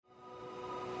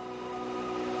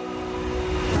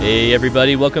Hey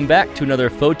everybody, welcome back to another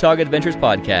Photog Adventures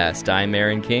podcast. I'm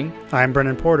Aaron King. I'm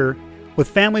Brendan Porter. With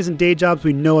families and day jobs,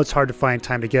 we know it's hard to find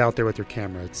time to get out there with your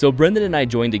camera. So Brendan and I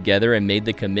joined together and made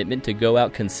the commitment to go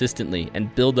out consistently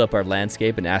and build up our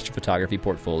landscape and astrophotography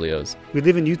portfolios. We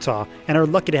live in Utah and are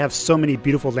lucky to have so many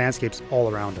beautiful landscapes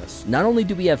all around us. Not only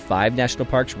do we have 5 national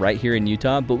parks right here in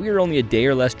Utah, but we are only a day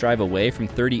or less drive away from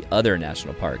 30 other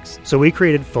national parks. So we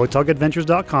created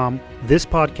photogadventures.com, this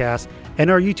podcast, and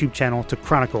our YouTube channel to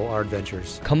chronicle our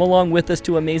adventures. Come along with us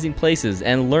to amazing places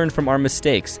and learn from our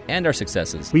mistakes and our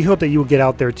successes. We hope that you will get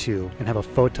out there too and have a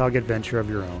photog adventure of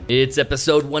your own. It's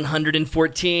episode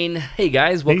 114. Hey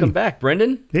guys, welcome back.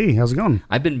 Brendan? Hey, how's it going?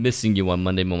 I've been missing you on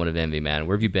Monday Moment of Envy, man.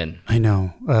 Where have you been? I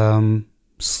know.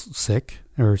 Sick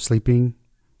or sleeping.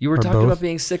 You were talking both. about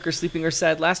being sick or sleeping or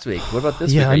sad last week. What about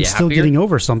this week? Yeah, Are I'm you still happier? getting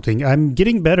over something. I'm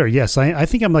getting better, yes. I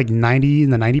think I'm like 90 in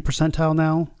the 90 percentile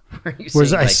now. Were you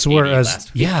Whereas saying, I like, swear, 80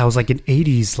 last week? I was like in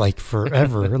 80s like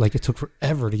forever. Like it took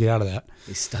forever to get out of that.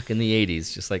 He's stuck in the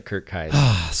 80s, just like Kurt Kaiser.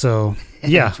 So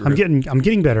yeah, True. I'm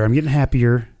getting better. I'm getting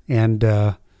happier, and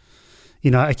I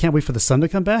can't wait for the sun to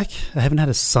come back. I haven't had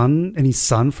any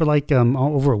sun for like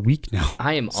over a week now.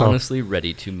 I am honestly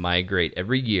ready to migrate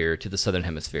every year to the southern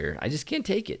hemisphere. I just can't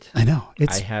take it. I know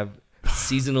I have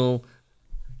seasonal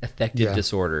affective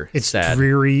disorder. It's sad.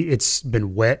 dreary. It's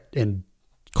been wet and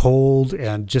cold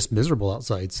and just miserable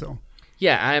outside. So.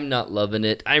 Yeah, I'm not loving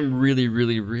it. I'm really,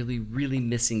 really, really, really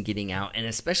missing getting out. And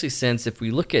especially since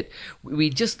we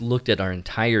just looked at our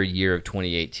entire year of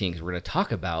 2018, because we're going to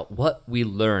talk about what we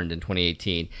learned in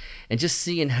 2018 and just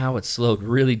seeing how it slowed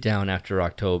really down after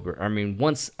October. I mean,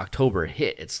 once October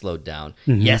hit, it slowed down.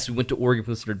 Mm-hmm. Yes, we went to Oregon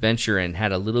for Listener Adventure and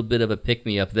had a little bit of a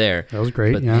pick-me-up there. That was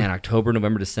great, But yeah. man, October,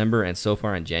 November, December, and so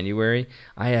far in January,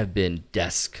 I have been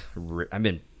desk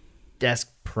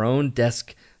prone,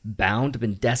 desk bound. I've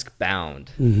been desk bound,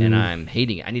 and I'm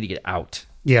hating it. I need to get out.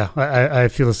 Yeah, I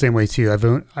feel the same way too.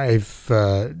 I've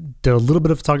done a little bit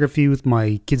of photography with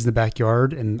my kids in the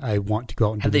backyard, and I want to go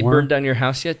out and Have do they more. burned down your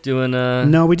house yet?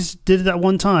 No, we just did it that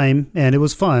one time, and it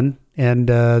was fun. And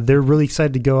they're really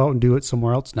excited to go out and do it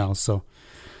somewhere else now. So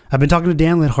I've been talking to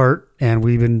Dan Lithart, and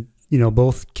we've been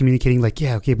both communicating like,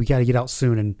 yeah, okay, we got to get out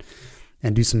soon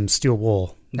and do some steel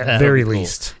wool. At That'll very be cool.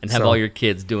 least. And have So, all your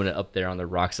kids doing it up there on the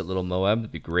rocks at Little Moab.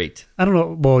 That'd be great. I don't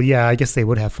know. Well, yeah, I guess they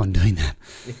would have fun doing that.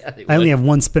 Yeah, they I only would. have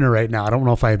one spinner right now. I don't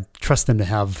know if I trust them to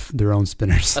have their own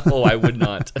spinners. Oh, I would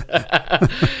not.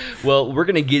 Well, we're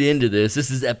going to get into this.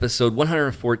 This is episode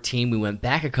 114. We went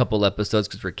back a couple episodes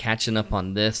because we're catching up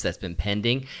on this that's been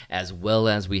pending, as well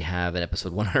as we have an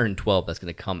episode 112 that's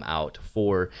going to come out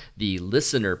for the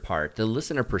listener part, the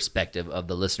listener perspective of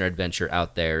the listener adventure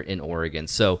out there in Oregon.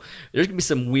 So there's going to be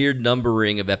some weird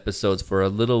numbering of episodes for a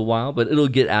little while, but it'll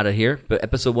get out of here. But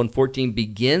episode 114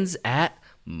 begins at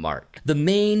Mark.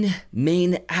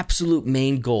 The absolute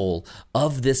main goal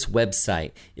of this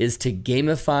website is to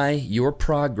gamify your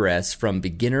progress from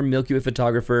beginner Milky Way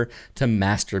photographer to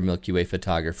master Milky Way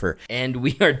photographer. And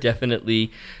we are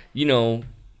definitely,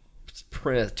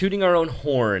 tooting our own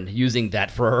horn using that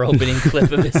for our opening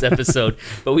clip of this episode.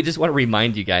 But we just want to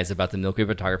remind you guys about the Milky Way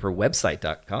Photographer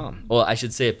website.com. Well, I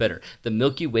should say it better. The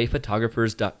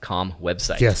MilkyWayPhotographers.com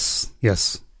website.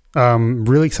 Yes.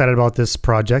 Really excited about this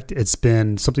project. It's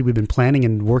been something we've been planning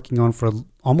and working on for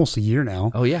almost a year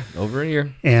now. Oh, yeah. Over a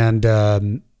year. And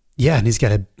and he's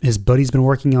got his buddy's been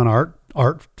working on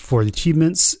art for the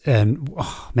achievements. And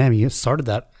man, he started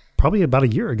that probably about a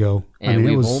year ago. And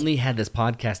we've only had this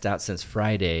podcast out since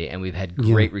Friday, and we've had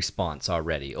great response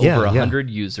already. Over 100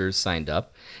 users signed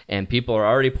up, and people are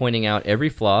already pointing out every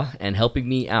flaw and helping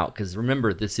me out. Because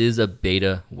remember, this is a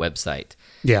beta website.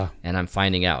 Yeah. And I'm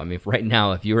finding out. I mean, right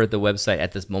now, if you're at the website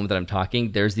at this moment that I'm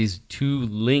talking, there's these 2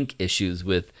 link issues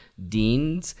with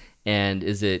Dean's and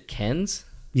is it Ken's?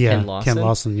 Yeah, Ken Ken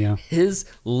Lawson, yeah. His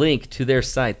link to their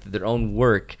site, their own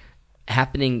work,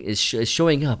 happening is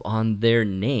showing up on their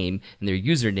name and their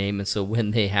username, and so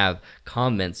when they have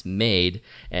comments made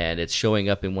and it's showing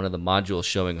up in one of the modules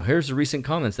showing here's the recent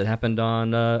comments that happened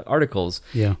on articles,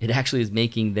 it actually is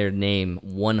making their name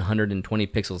 120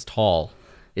 pixels tall.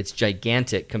 It's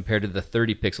gigantic compared to the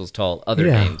 30 pixels tall other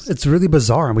names. It's really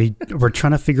bizarre, and we're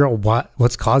trying to figure out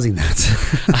what's causing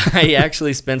that. I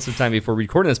actually spent some time before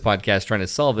recording this podcast trying to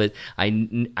solve it.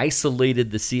 I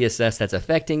isolated the CSS that's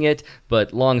affecting it,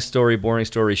 but long story, boring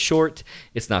story short,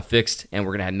 it's not fixed, and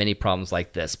we're going to have many problems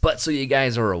like this. But so you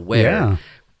guys are aware,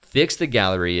 fix the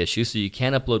gallery issue so you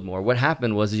can upload more. What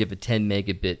happened was you have a 10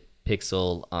 megabit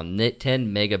pixel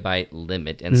 10 megabyte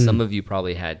limit, and some of you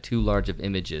probably had too large of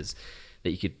images.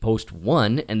 that you could post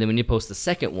one, and then when you post the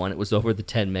second one, it was over the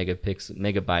 10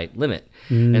 megabyte limit.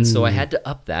 And so I had to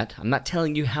up that. I'm not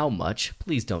telling you how much.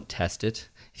 Please don't test it.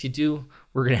 If you do,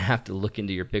 we're going to have to look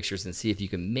into your pictures and see if you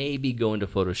can maybe go into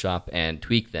Photoshop and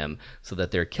tweak them so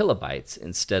that they're kilobytes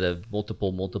instead of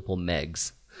multiple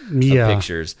megs of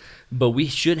pictures. But we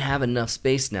should have enough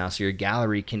space now so your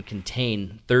gallery can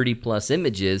contain 30 plus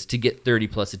images to get 30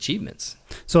 plus achievements.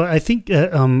 So I think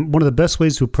one of the best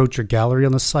ways to approach your gallery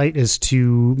on the site is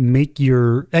to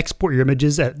export your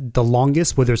images at the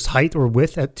longest, whether it's height or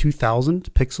width, at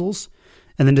 2,000 pixels,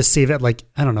 and then just save it like,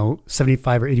 I don't know,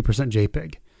 75 or 80%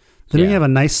 JPEG. Then you have a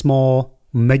nice small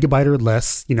megabyte or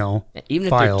less, even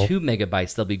file. If they're 2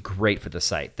 megabytes, they'll be great for the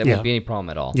site. That won't be any problem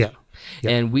at all. Yeah.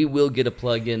 Yep. And we will get a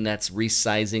plugin that's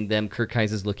resizing them. Kirk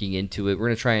Heise is looking into it. We're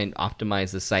going to try and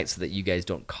optimize the site so that you guys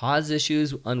don't cause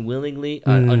issues unknowingly.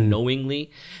 And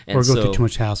or go through too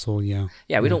much hassle, Yeah,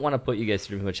 we don't want to put you guys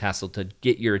through too much hassle to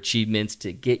get your achievements,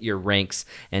 to get your ranks,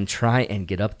 and try and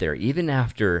get up there. Even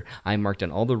after I marked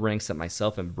on all the ranks that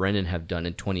myself and Brendan have done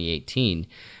in 2018,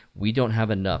 we don't have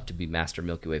enough to be master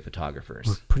Milky Way photographers.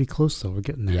 We're pretty close, though. We're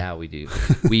getting there. Yeah, we do.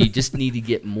 We just need to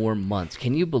get more months.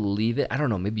 Can you believe it? I don't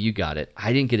know. Maybe you got it.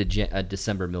 I didn't get a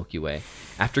December Milky Way.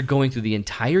 After going through the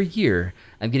entire year,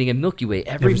 I'm getting a Milky Way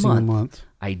every month.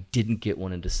 I didn't get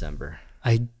one in December.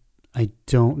 I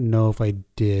don't know if I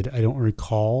did. I don't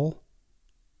recall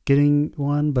getting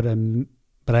one, but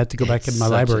I have to go back in my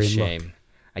library and look.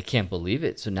 I can't believe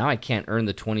it. So now I can't earn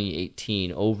the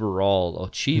 2018 overall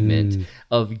achievement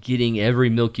of getting every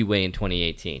Milky Way in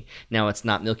 2018. Now, it's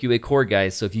not Milky Way core,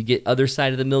 guys, so if you get other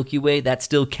side of the Milky Way, that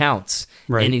still counts.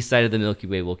 Right. Any side of the Milky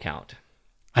Way will count.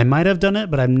 I might have done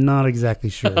it, but I'm not exactly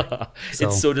sure.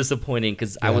 It's so disappointing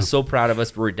because I was so proud of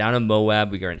us. We were down in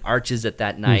Moab. We were in Arches at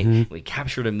that night. We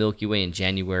captured a Milky Way in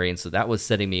January, and so that was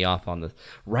setting me off on the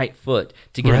right foot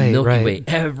to get a Milky Way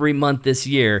every month this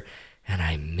year. And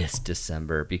I missed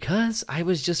December because I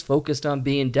was just focused on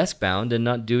being desk-bound and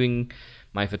not doing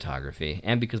my photography.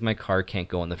 And because my car can't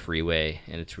go on the freeway,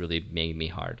 and it's really made me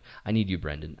hard. I need you,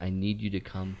 Brendan. I need you to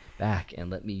come back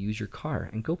and let me use your car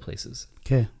and go places.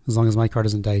 Okay, as long as my car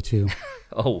doesn't die too.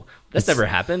 Oh, that's never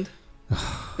happened?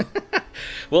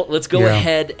 Well, let's go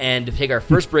ahead and take our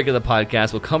first break of the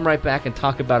podcast. We'll come right back and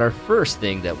talk about our first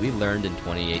thing that we learned in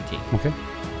 2018. Okay.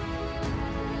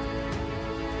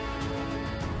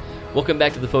 Welcome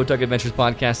back to the Photog Adventures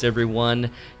podcast,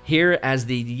 everyone. Here, as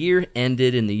the year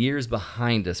ended and the year's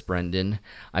behind us, Brendan,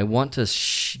 I want to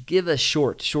give a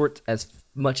short as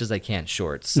much as I can,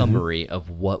 summary of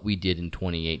what we did in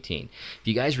 2018. If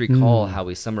you guys recall how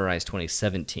we summarized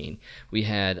 2017, we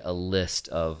had a list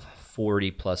of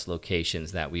 40 plus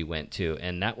locations that we went to,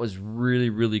 and that was really,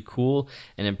 really cool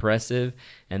and impressive.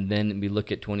 And then we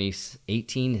look at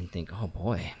 2018 and think, oh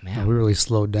boy, man, we really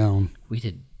slowed down. We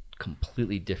did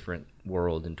completely different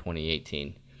world in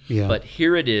 2018. Yeah. But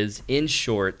here it is, in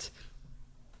short,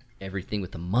 everything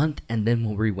with the month and then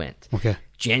where we went. Okay.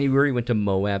 January, went to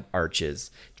Moab, Arches.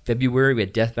 February, we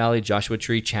had Death Valley, Joshua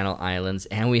Tree, Channel Islands,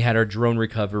 and we had our drone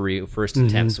recovery first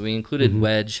attempt. So we included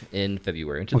Wedge in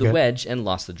February. Went to the Wedge and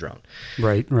lost the drone.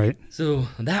 Right. So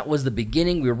that was the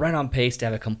beginning. We were right on pace to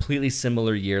have a completely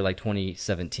similar year like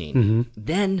 2017.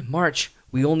 Then March,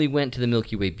 we only went to the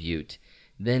Milky Way Butte.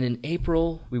 Then in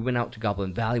April, we went out to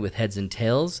Goblin Valley with Heads and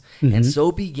Tails, and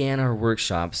so began our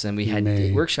workshops. And we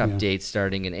had workshop dates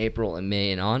starting in April and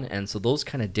May and on, and so those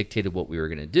kind of dictated what we were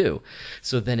going to do.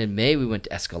 So then in May, we went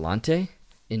to Escalante.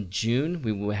 In June,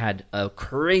 we had a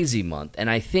crazy month, and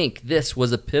I think this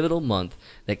was a pivotal month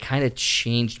that kind of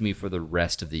changed me for the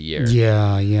rest of the year.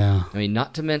 Yeah. I mean,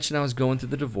 not to mention I was going through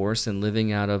the divorce and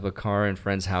living out of a car in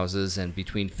friends' houses, and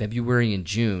between February and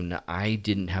June, I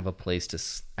didn't have a place to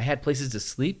I had places to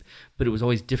sleep, but it was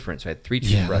always different. So I had 3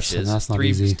 toothbrushes, that's not 3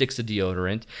 easy. sticks of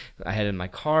deodorant. I had in my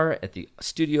car at the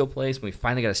studio place when we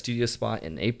finally got a studio spot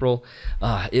in April.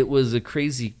 It was a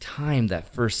crazy time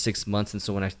that first 6 months. And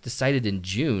so when I decided in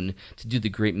June to do the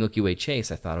Great Milky Way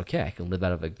Chase, I thought, okay, I can live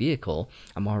out of a vehicle.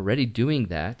 I'm already doing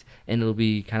that, and it'll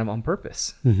be kind of on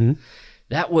purpose.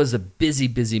 That was a busy,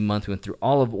 busy month. We went through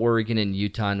all of Oregon and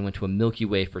Utah and went to a Milky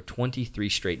Way for 23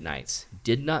 straight nights.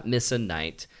 Did not miss a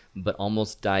night, but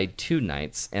almost died 2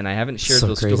 nights. And I haven't shared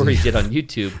those stories yet on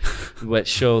YouTube, but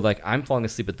show like I'm falling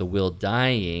asleep at the wheel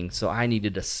dying, so I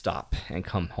needed to stop and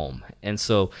come home. And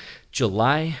so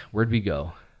July, where'd we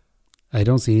go? I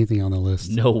don't see anything on the list.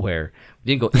 Nowhere.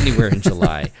 We didn't go anywhere in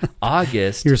July.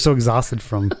 August. You're so exhausted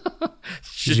from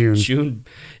June.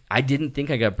 I didn't think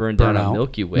I got burned out on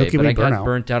Milky Way, but I got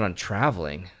burnt out on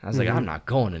traveling. I was like, I'm not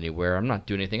going anywhere. I'm not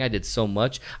doing anything. I did so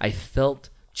much. I felt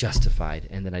justified,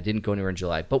 and then I didn't go anywhere in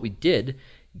July. But we did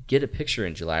get a picture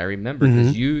in July. I remember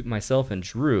because you, myself, and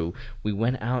Drew, we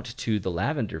went out to the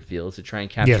lavender fields to try and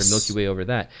capture Milky Way over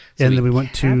that. So and then we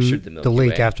went to the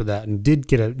lake after that and did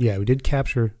get we did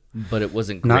capture. But it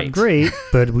wasn't great. Not great,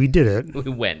 but we did it. We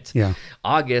went. Yeah.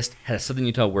 August had a Southern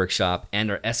Utah workshop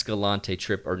and our Escalante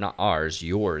trip, or not ours,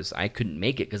 yours. I couldn't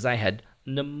make it because I had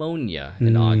pneumonia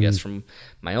in August from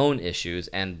my own issues,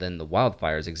 and then the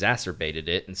wildfires exacerbated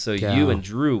it. And so you and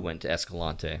Drew went to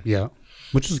Escalante. Yeah,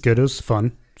 which was good. It was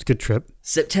fun. It's a good trip.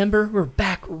 September, we're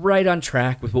back right on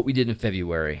track with what we did in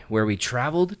February, where we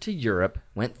traveled to Europe,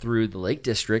 went through the Lake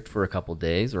District for a couple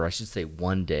days, or I should say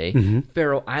one day,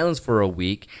 Faroe Islands for a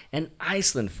week, and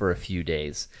Iceland for a few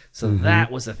days. So that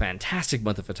was a fantastic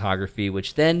month of photography,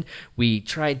 which then we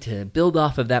tried to build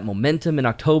off of that momentum in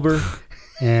October.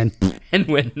 And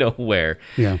went nowhere.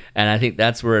 Yeah. And I think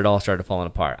that's where it all started falling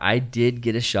apart. I did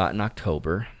get a shot in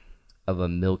October of a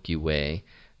Milky Way,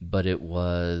 but it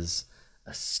was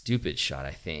a stupid shot,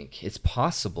 I think. It's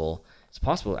possible.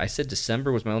 I said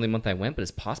December was my only month I went, but it's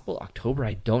possible October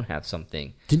I don't have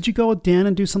something. Did you go with Dan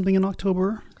and do something in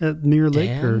October at Mirror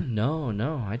Lake? Or?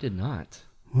 No, I did not.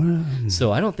 What?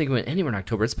 So I don't think we went anywhere in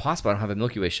October. It's possible I don't have a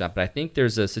Milky Way shot, but I think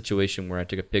there's a situation where I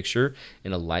took a picture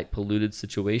in a light polluted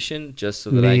situation just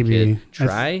so that I could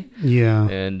try.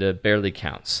 And barely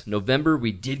counts. November,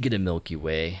 we did get a Milky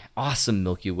Way. Awesome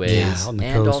Milky Ways. Yeah, on the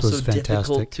and coast also was difficult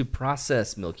fantastic. to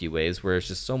process Milky Ways where it's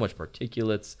just so much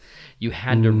particulates. You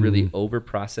had to really over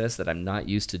process that I'm not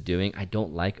used to doing. I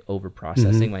don't like over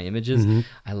processing my images.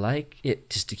 I like it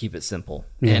just to keep it simple.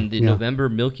 And the November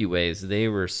Milky Ways, they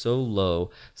were so low,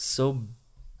 so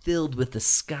filled with the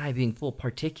sky being full of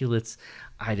particulates,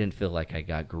 I didn't feel like I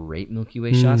got great Milky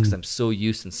Way shots because I'm so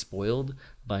used and spoiled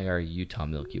by our Utah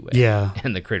Milky Way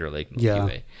and the Crater Lake Milky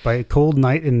Way. By a cold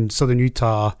night in southern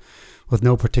Utah with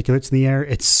no particulates in the air,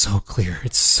 it's so clear.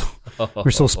 We're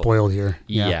so spoiled here.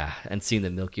 Yeah, and seeing the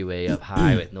Milky Way up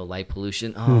high with no light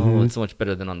pollution, it's so much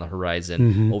better than on the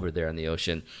horizon over there in the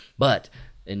ocean. But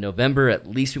in November, at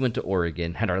least we went to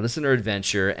Oregon, had our listener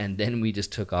adventure, and then we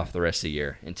just took off the rest of the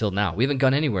year until now. We haven't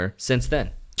gone anywhere since then.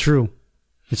 True.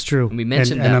 It's true. And we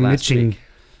mentioned that I'm last itching. week.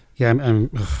 Yeah,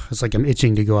 it's like I'm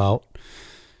itching to go out.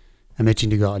 I'm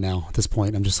itching to go out now. At this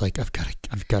point, I'm just like, I've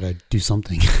got to do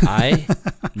something. I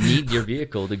need your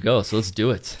vehicle to go, so let's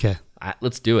do it. Okay.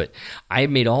 Let's do it. I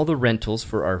made all the rentals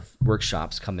for our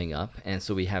workshops coming up, and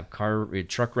so we have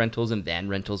truck rentals and van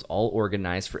rentals all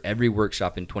organized for every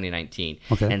workshop in 2019.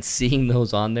 Okay. And seeing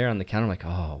those on there on the counter, I'm like,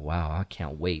 oh, wow, I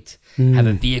can't wait. Have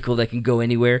a vehicle that can go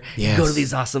anywhere, go to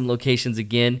these awesome locations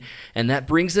again. And that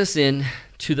brings us in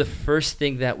to the first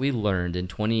thing that we learned in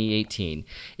 2018.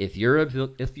 If you're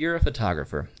a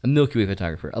photographer, a Milky Way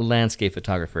photographer, a landscape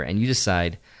photographer, and you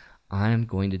decide, I'm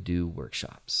going to do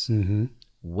workshops,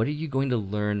 what are you going to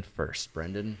learn first,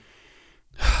 Brendan?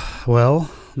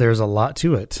 Well, there's a lot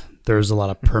to it. There's a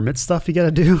lot of permit stuff you got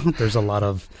to do. There's a lot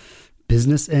of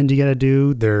business end you got to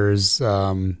do. There's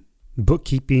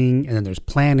bookkeeping, and then there's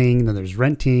planning, and then there's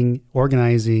renting,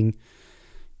 organizing,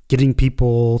 getting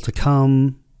people to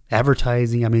come,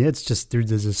 advertising. I mean, it's just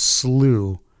there's a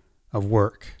slew of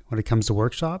work when it comes to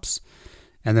workshops.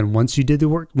 And then once you did the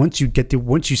work, once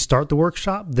you start the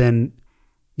workshop, then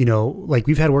like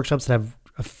we've had workshops that have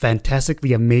a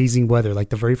fantastically amazing weather. Like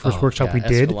the very first workshop we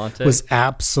did Escalante was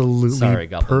absolutely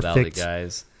Goblin Valley perfect.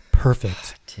 guys.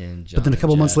 Perfect. Tim, John, But then a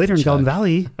couple and months Jeff, later in and Goblin Chuck.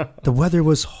 Valley, the weather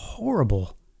was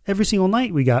horrible. Every single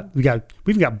night we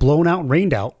even got blown out and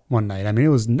rained out one night. I mean, it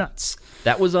was nuts.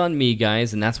 That was on me,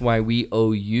 guys, and that's why we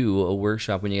owe you a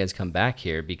workshop when you guys come back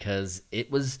here, because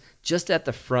it was just at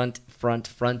the front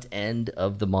end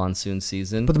of the monsoon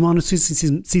season. But the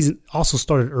monsoon season also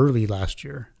started early last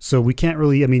year. So we can't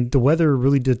really, I mean, the weather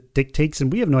really dictates,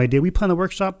 and we have no idea. We plan a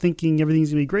workshop thinking everything's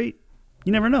going to be great.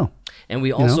 You never know. And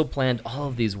we also planned all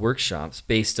of these workshops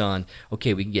based on,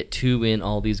 okay, we can get 2 in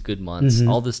all these good months,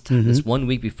 all this time, this 1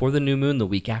 week before the new moon, the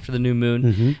week after the new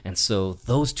moon. And so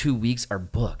those 2 weeks are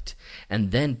booked. And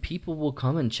then people will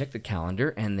come and check the calendar,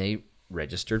 and they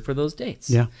registered for those dates.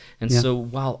 Yeah. And so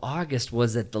while August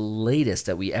was at the latest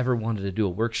that we ever wanted to do a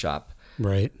workshop,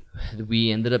 Right.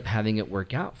 we ended up having it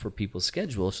work out for people's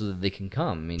schedule so that they can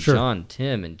come. I mean, Sure. John,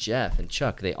 Tim, and Jeff, and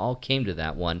Chuck, they all came to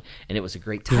that one, and it was a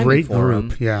great time Great for group.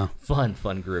 them. Yeah.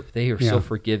 Fun group. They were so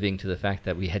forgiving to the fact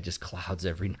that we had just clouds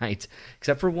every night,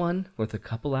 except for one with a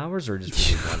couple hours or just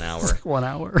really 1 hour. 1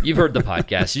 hour. You've heard the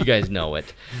podcast. You guys know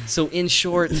it. So in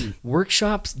short,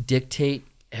 workshops dictate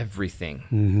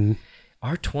everything.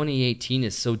 Our 2018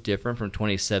 is so different from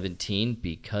 2017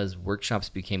 because workshops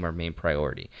became our main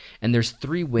priority. And there's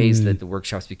 3 ways that the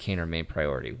workshops became our main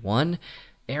priority. One,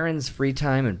 Aaron's free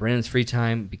time and Brandon's free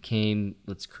time became,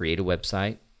 let's create a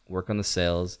website. work on the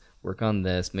sales, work on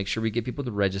this, make sure we get people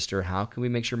to register. How can we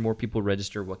make sure more people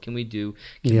register? What can we do?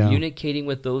 Communicating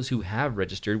with those who have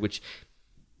registered, which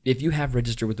if you have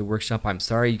registered with the workshop, I'm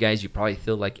sorry, you guys, you probably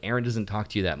feel like Aaron doesn't talk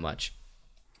to you that much.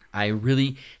 I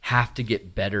really have to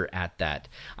get better at that.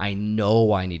 I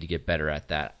know I need to get better at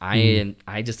that. I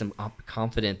just am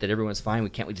confident that everyone's fine. We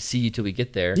can't wait to see you till we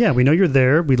get there. Yeah, we know you're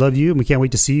there. We love you, and we can't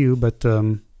wait to see you. But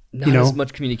not as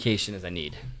much communication as I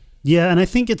need. Yeah, and I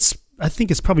think it's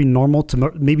probably normal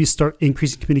to maybe start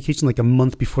increasing communication like a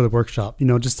month before the workshop.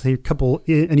 Just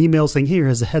an email saying, "Here,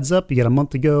 here's a heads up. You got a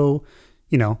month to go."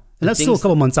 And that's still a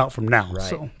couple months out from now. Right.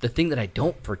 So the thing that I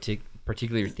don't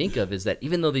particularly think of is that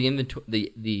even though the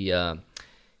inventory,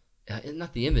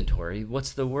 not the inventory,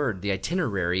 what's the word? The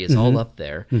itinerary is all up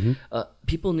there.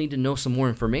 People need to know some more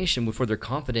information before they're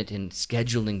confident in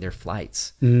scheduling their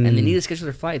flights. And they need to schedule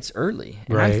their flights early.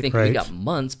 And I'm thinking we got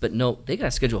months, but no, they got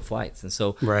to schedule flights. And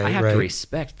so I have to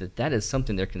respect that is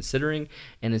something they're considering.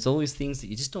 And it's always things that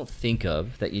you just don't think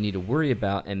of that you need to worry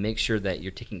about and make sure that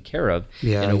you're taken care of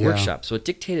in a workshop. So it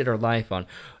dictated our life on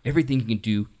everything you can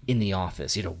do in the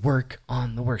office. You had to work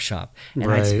on the workshop.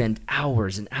 And I'd spend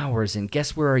hours and hours. And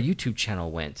guess where our YouTube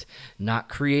channel went? Not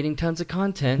creating tons of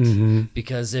content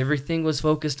because everything was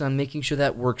focused on making sure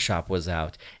that workshop was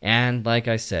out. And like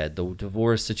I said, the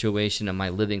divorce situation and my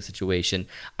living situation,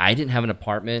 I didn't have an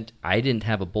apartment. I didn't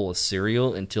have a bowl of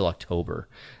cereal until October.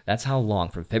 That's how long,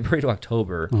 from February to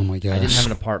October. Oh my gosh. I didn't have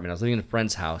an apartment. I was living in a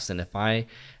friend's house. And if I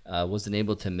wasn't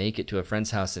able to make it to a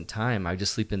friend's house in time, I would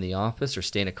just sleep in the office or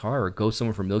stay in a car or go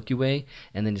somewhere for Milky Way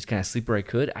and then just kind of sleep where I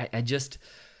could. I just,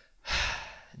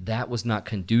 that was not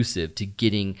conducive to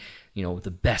getting,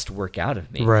 the best work out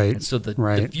of me. Right. And so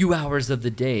the few hours of the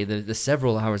day, the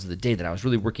several hours of the day that I was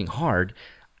really working hard,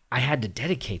 I had to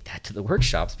dedicate that to the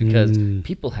workshops because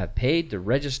people have paid, they're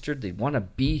registered, they want to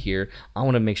be here. I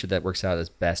want to make sure that works out as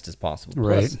best as possible.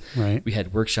 Plus, we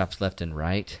had workshops left and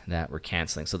right that were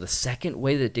canceling. So the second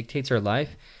way that it dictates our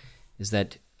life is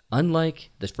that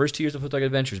unlike the first 2 years of Photog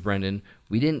Adventures, Brendan,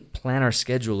 we didn't plan our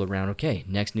schedule around, okay,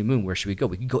 next new moon, where should we go?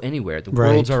 We can go anywhere. The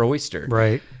world's our oyster.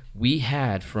 Right. We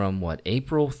had from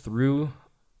April through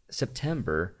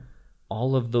September,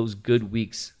 all of those good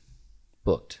weeks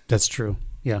booked. That's true.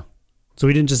 Yeah. So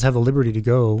we didn't just have the liberty to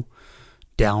go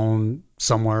down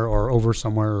somewhere or over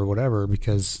somewhere or whatever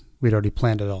because we'd already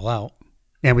planned it all out.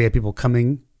 And we had people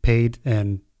coming, paid,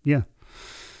 and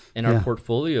And our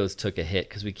portfolios took a hit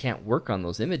because we can't work on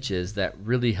those images that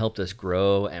really helped us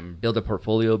grow and build a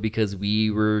portfolio because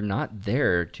we were not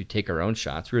there to take our own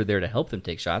shots. We were there to help them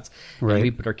take shots. Right. And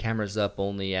we put our cameras up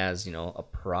only as, a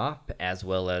prop as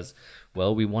well as,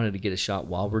 we wanted to get a shot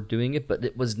while we're doing it, but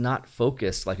it was not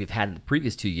focused like we've had in the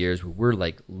previous 2 years where we're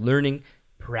like learning,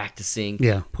 practicing,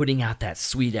 putting out that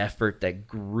sweet effort that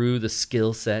grew the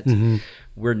skill set.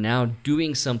 We're now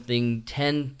doing something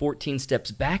 10, 14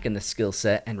 steps back in the skill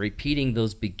set and repeating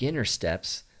those beginner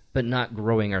steps, but not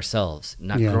growing ourselves,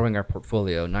 not growing our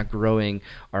portfolio, not growing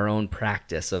our own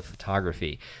practice of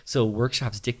photography. So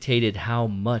workshops dictated how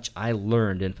much I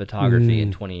learned in photography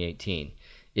in 2018.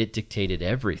 It dictated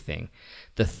everything.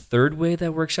 The third way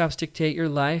that workshops dictate your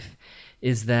life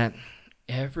is that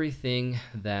every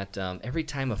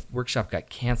time a workshop got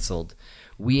canceled,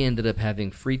 we ended up having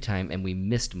free time and we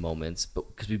missed moments, but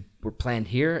because we were planned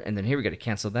here and then here we got to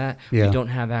cancel that. We don't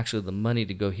have actually the money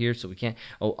to go here, so we can't.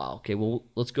 Okay, well,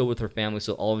 let's go with our family.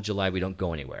 So all of July we don't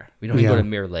go anywhere. We don't even go to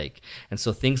Mirror Lake, and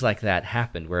so things like that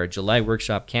happened where a July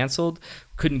workshop canceled.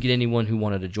 Couldn't get anyone who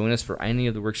wanted to join us for any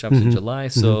of the workshops in July,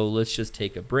 so let's just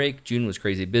take a break. June was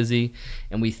crazy busy,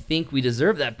 and we think we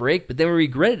deserve that break, but then we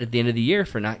regret it at the end of the year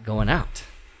for not going out.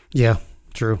 Yeah,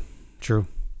 true.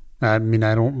 I mean,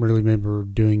 I don't really remember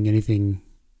doing anything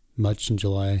much in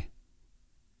July.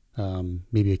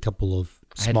 Maybe a couple of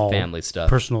small family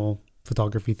stuff, personal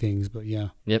photography things, but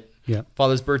Yep.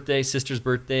 Father's birthday, sister's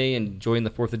birthday, and enjoying the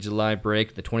 4th of July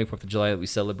break, the 24th of July that we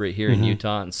celebrate here in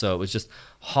Utah. And so it was just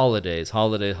holidays,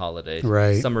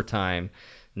 right? Summertime,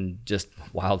 and just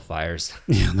wildfires.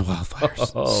 Yeah, the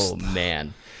wildfires. Oh,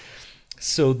 man.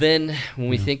 So then when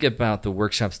we think about the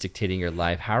workshops dictating your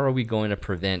life, how are we going to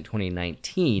prevent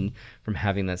 2019 from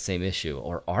having that same issue?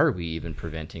 Or are we even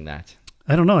preventing that?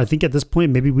 I don't know. I think at this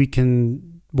point, maybe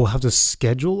we'll have to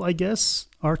schedule, I guess,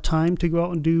 our time to go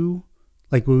out and do,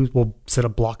 like we'll set a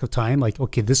block of time. Like,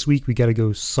 okay, this week we got to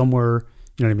go somewhere,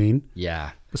 you know what I mean?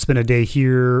 Yeah. Spend a day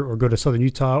here or go to Southern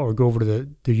Utah or go over to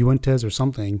the Uintas or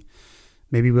something.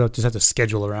 Maybe we'll just have to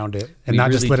schedule around it and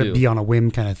not just let it be on a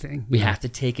whim kind of thing. We have to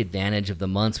take advantage of the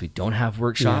months we don't have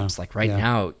workshops. Like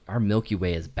now, our Milky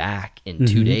Way is back in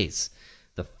 2 days.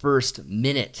 the first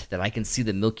minute that I can see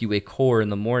the Milky Way core in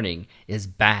the morning is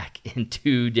back in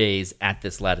 2 days at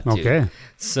this latitude. Okay.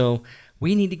 So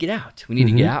we need to get out. We need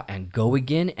to get out and go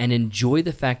again and enjoy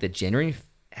the fact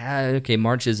that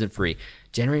March isn't free.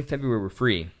 January and February were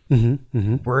free.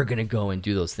 We're going to go and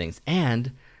do those things.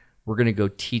 And we're going to go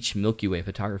teach Milky Way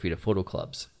photography to photo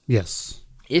clubs. Yes.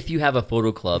 If you have a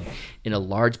photo club in a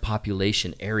large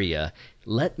population area,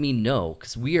 let me know,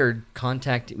 because we're in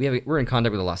contact with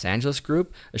a Los Angeles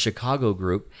group, a Chicago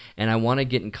group, and I want to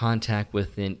get in contact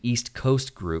with an East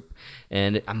Coast group.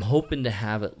 And I'm hoping to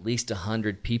have at least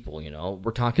 100 people.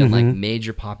 We're talking like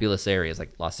major populous areas like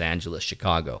Los Angeles,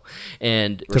 Chicago,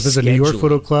 and so if there's a New York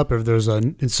photo club, or if there's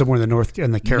somewhere in the North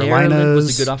in the Carolinas, Maryland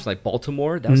was a good option. Like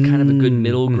Baltimore, that was kind of a good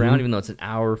middle ground, even though it's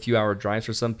a few hour drives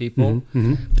for some people.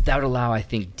 But that would allow, I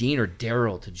think, Dean or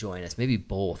Daryl to join us, maybe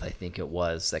both. I think it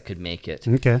was that could make it.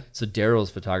 Okay. So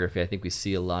Daryl's photography, I think we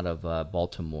see a lot of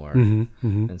Baltimore,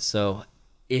 and so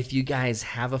if you guys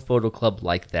have a photo club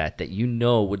like that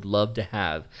would love to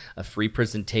have a free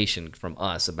presentation from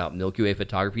us about Milky Way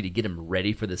photography to get them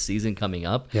ready for the season coming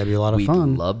up, that'd be a lot of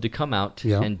fun. We'd love to come out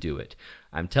and do it.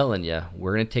 I'm telling you,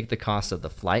 we're going to take the cost of the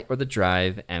flight or the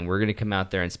drive, and we're going to come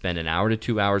out there and spend an hour to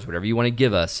 2 hours, whatever you want to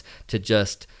give us, to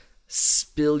just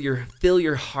fill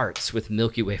your hearts with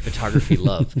Milky Way photography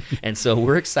love. And so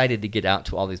we're excited to get out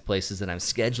to all these places, and I'm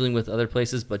scheduling with other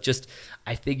places, but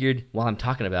I figured while I'm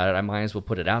talking about it, I might as well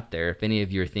put it out there. If any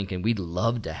of you are thinking we'd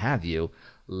love to have you,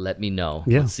 let me know.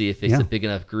 Yeah. Let's see if it's a big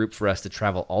enough group for us to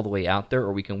travel all the way out there,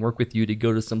 or we can work with you to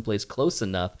go to someplace close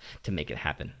enough to make it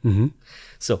happen.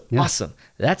 So awesome.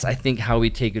 That's, I think, how we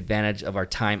take advantage of our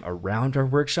time around our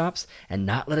workshops and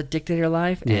not let it dictate our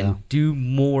life and do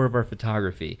more of our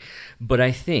photography. But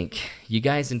I think you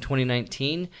guys in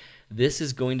 2019, this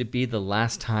is going to be the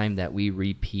last time that we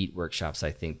repeat workshops,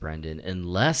 I think, Brendan,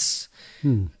 unless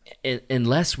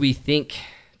we think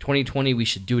 2020 we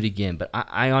should do it again. But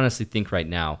I honestly think right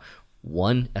now,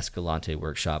 one Escalante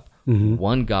workshop,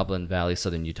 one Goblin Valley,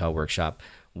 Southern Utah workshop,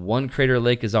 one Crater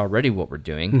Lake is already what we're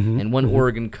doing, and one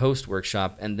Oregon Coast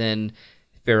workshop, and then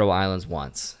Faroe Islands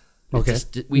once. Okay.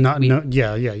 We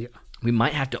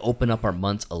might have to open up our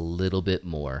months a little bit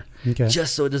more, okay,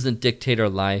 just so it doesn't dictate our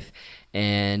life.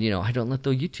 And, I don't let the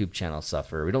YouTube channel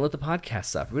suffer. We don't let the podcast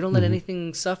suffer. We don't let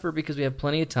anything suffer, because we have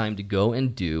plenty of time to go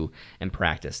and do and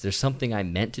practice. There's something I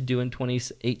meant to do in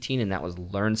 2018, and that was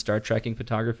learn star trekking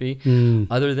photography.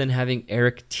 Other than having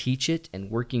Eric teach it and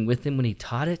working with him when he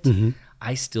taught it,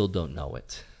 I still don't know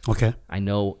it. Okay. I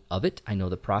know of it. I know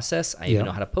the process. I even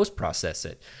know how to post-process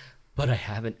it. But I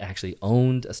haven't actually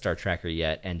owned a Star Tracker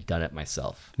yet and done it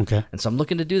myself. Okay. And so I'm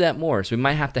looking to do that more. So we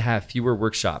might have to have fewer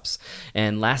workshops.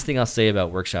 And last thing I'll say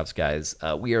about workshops, guys,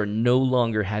 we are no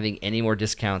longer having any more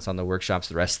discounts on the workshops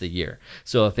the rest of the year.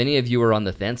 So if any of you are on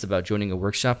the fence about joining a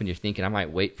workshop and you're thinking, I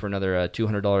might wait for another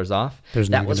 $200 off,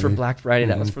 that was for Black Friday.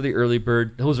 That was for the early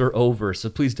bird. Those are over. So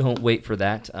please don't wait for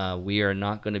that. We are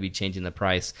not going to be changing the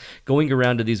price. Going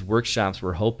around to these workshops,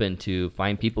 we're hoping to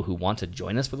find people who want to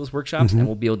join us for those workshops, and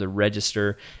we'll be able to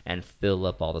register and fill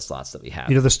up all the slots that we have.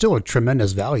 There's still a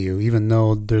tremendous value, even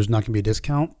though there's not going to be a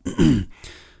discount.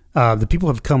 The people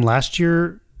who have come last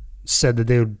year said that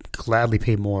they would gladly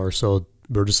pay more. So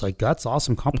we're just like, that's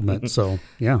awesome compliment. So,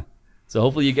 yeah. So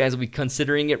hopefully you guys will be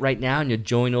considering it right now, and you'll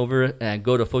join over and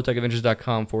go to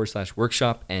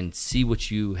photocadventures.com/workshop and see what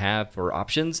you have for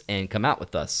options and come out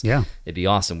with us. Yeah. It'd be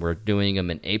awesome. We're doing them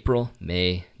in April,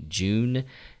 May, June,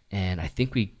 and I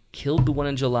think we killed the one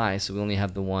in July, so we only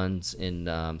have the ones in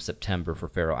September for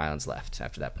Faroe Islands left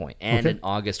after that point, and an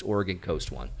August Oregon Coast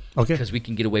one. Okay. Because we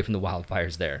can get away from the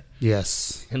wildfires there.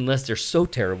 Yes. Unless they're so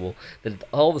terrible that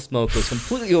all the smoke goes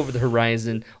completely over the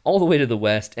horizon, all the way to the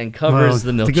west, and covers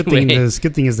the Milky Way. The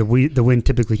good thing is the wind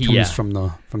typically comes from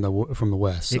the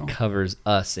west. So. It covers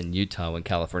us in Utah when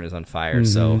California's on fire,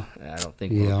 so I don't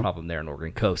think we'll have a problem there on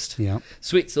Oregon Coast. Yeah.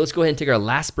 Sweet. So let's go ahead and take our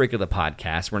last break of the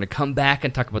podcast. We're going to come back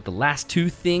and talk about the last two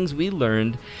things we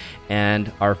learned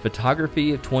and our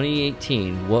photography of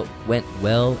 2018, what went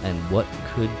well and what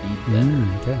could be better.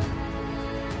 Okay.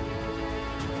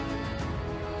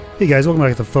 Hey guys, welcome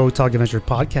back to the Photog Adventure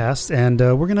podcast, and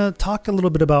we're going to talk a little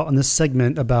bit about in this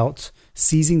segment about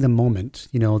seizing the moment,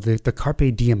 the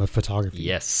carpe diem of photography.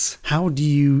 Yes. How do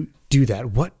you do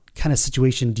that? What kind of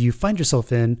situation do you find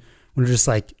yourself in when you're just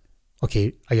like,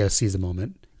 okay, I got to seize the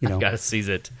moment? I got to seize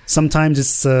it. Sometimes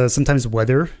it's sometimes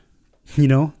weather,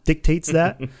 dictates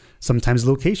that. Sometimes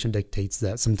location dictates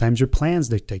that. Sometimes your plans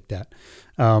dictate that.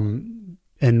 And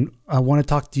I want to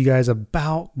talk to you guys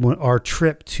about our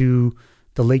trip to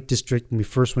the Lake District when we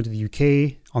first went to the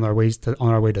UK on our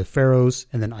way to Faroes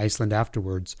and then Iceland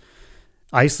afterwards.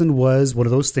 Iceland was one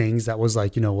of those things that was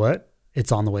like, you know what?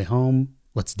 It's on the way home.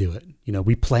 Let's do it. You know,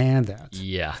 we planned that.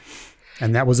 Yeah.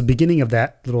 And that was the beginning of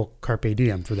that little carpe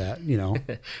diem for that, you know.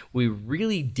 We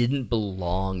really didn't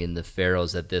belong in the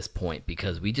Faroes at this point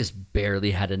because we just barely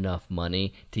had enough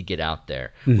money to get out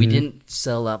there. We didn't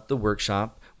sell out the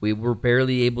workshop. We were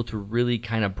barely able to really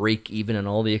kind of break even on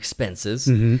all the expenses.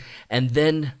 And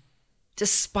then,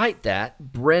 despite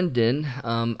that, Brendan,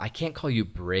 I can't call you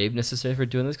brave necessarily for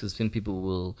doing this because some people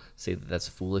will say that that's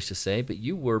foolish to say, but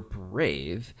you were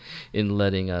brave in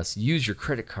letting us use your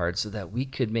credit card so that we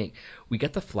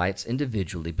got the flights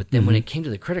individually, but then when it came to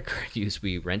the credit card use,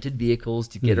 we rented vehicles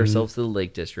to get ourselves to the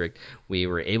Lake District. We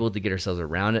were able to get ourselves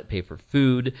around it, pay for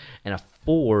food, and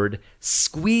afford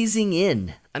squeezing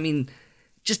in. I mean,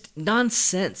 just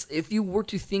nonsense. If you were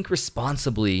to think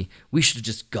responsibly, we should have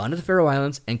just gone to the Faroe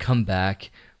Islands and come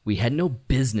back. We had no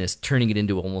business turning it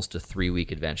into almost a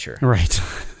 3-week adventure. Right.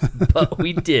 But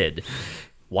we did.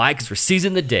 Why? Because we're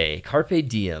seizing the day. Carpe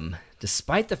diem.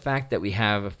 Despite the fact that we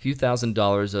have a few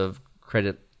 $1,000s of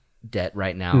credit debt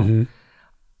right now,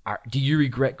 do you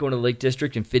regret going to the Lake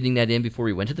District and fitting that in before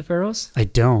we went to the Faroes? I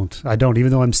don't. Even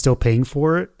though I'm still paying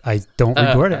for it, I don't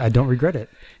regret it. I don't regret it.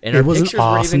 And it our was pictures an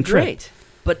awesome weren't even trip. great.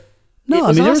 But No,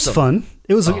 it was fun.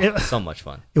 It was so much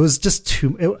fun. It was just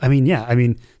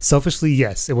selfishly,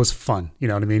 yes, it was fun. You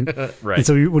know what I mean? Right. And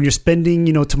so when you're spending,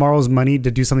 you know, tomorrow's money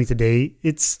to do something today,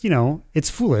 it's, you know, it's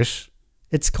foolish.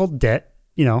 It's called debt,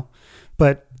 you know.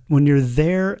 But when you're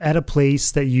there at a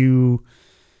place that you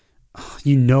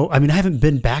know, I mean, I haven't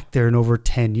been back there in over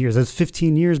 10 years. That's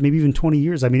 15 years, maybe even 20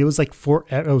 years. I mean, it was like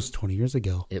it was 20 years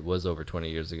ago. It was over 20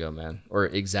 years ago, man. Or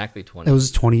exactly 20. It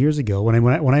was 20 years ago. When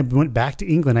I went back to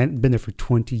England, I hadn't been there for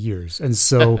 20 years. And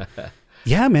so,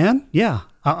 yeah, man. Yeah.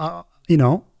 You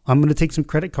know, I'm going to take some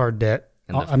credit card debt.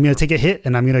 I'm going to take a hit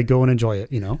and I'm going to go and enjoy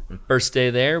it, you know. First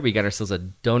day there, we got ourselves a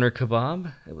doner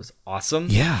kebab. It was awesome.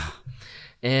 Yeah.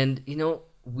 And, you know,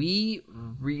 we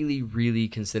really, really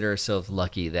consider ourselves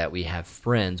lucky that we have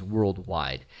friends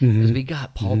worldwide. Because we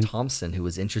got Paul Thompson, who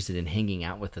was interested in hanging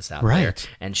out with us out there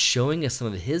and showing us some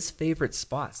of his favorite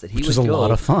spots that he would go. Which was a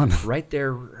lot of fun. Right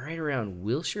there, right around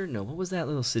Wilshire? No, what was that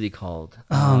little city called?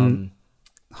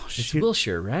 It's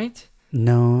Wilshire, right?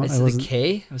 No. Is it a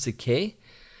K? Was it K?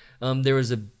 There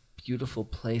was a beautiful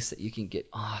place that you can get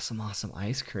some awesome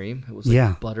ice cream. It was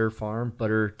like Butter Farm,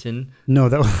 Butterton. No,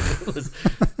 that was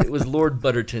it was Lord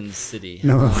Butterton's city.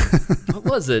 No. What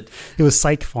was it? It was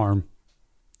Syke Farm.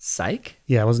 Syke?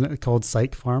 Yeah, wasn't it called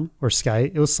Syke Farm or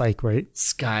Sky? It was Syke, right?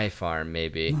 Sky Farm,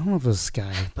 maybe. I don't know if it was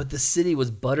Sky. But the city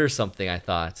was Butter something, I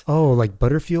thought. Oh, like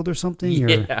Butterfield or something? Yeah,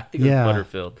 I think it was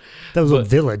Butterfield. That was a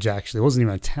village, actually. It wasn't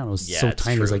even a town. It was so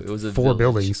tiny. True. It was like 4 village.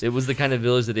 buildings. It was the kind of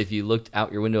village that if you looked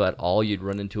out your window at all, you'd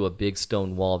run into a big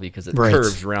stone wall because it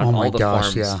curves around all the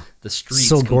farms. Yeah. The streets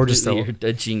so gorgeous, though.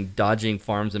 You're dodging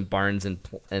farms and barns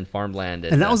and farmland.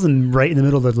 And that was right in the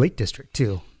middle of the Lake District,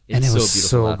 too. And it was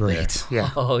so great. There. Yeah.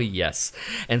 Oh, yes.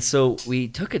 And so we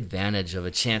took advantage of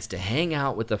a chance to hang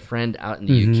out with a friend out in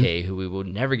the UK who we will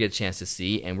never get a chance to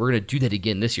see. And we're going to do that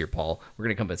again this year, Paul. We're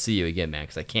going to come and see you again, man,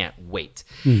 because I can't wait.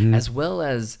 As well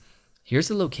as, here's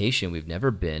a location we've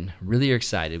never been. Really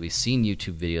excited. We've seen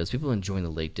YouTube videos. People enjoying the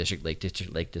Lake District, Lake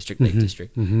District, Lake District, Lake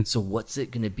District. So what's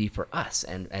it going to be for us?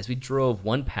 And as we drove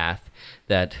one path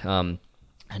that...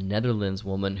 a Netherlands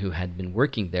woman who had been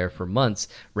working there for months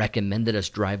recommended us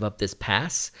drive up this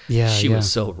pass. Yeah, she was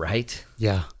so right.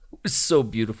 Yeah. It was so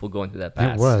beautiful going through that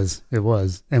pass. It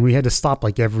was. And we had to stop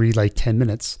like every 10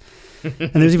 minutes.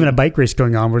 And there's even a bike race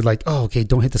going on. We're like, oh, okay,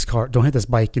 don't hit this car. Don't hit this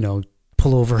bike, you know,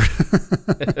 pull over.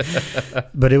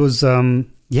 But it was, I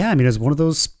mean, it was one of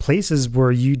those places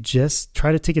where you just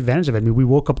try to take advantage of it. I mean, we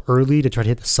woke up early to try to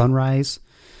hit the sunrise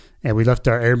and we left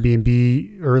our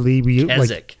Airbnb early.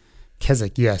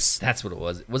 Keswick, yes. That's what it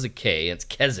was. It was a K. It's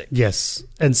Keswick. Yes.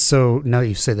 And so now that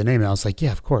you say the name, I was like,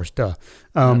 yeah, of course, duh.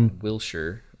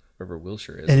 Wilshire, wherever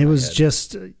Wilshire is. And it was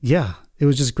just, it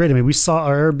was just great. I mean, we saw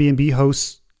our Airbnb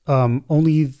hosts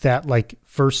only that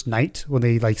first night when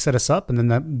they set us up. And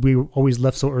then we always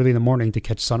left so early in the morning to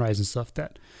catch sunrise and stuff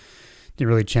that didn't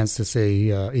really have a chance to say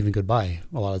even goodbye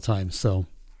a lot of times. So,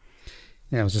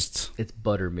 yeah, it was just... It's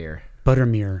Buttermere.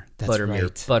 Buttermere. That's Buttermere.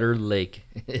 Right. Butter Lake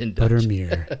in Dutch.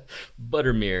 Buttermere.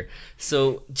 Buttermere.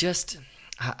 So just,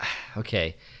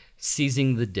 okay,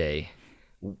 seizing the day.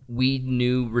 We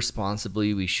knew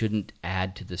responsibly we shouldn't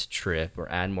add to this trip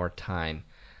or add more time,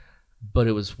 but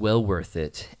it was well worth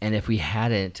it. And if we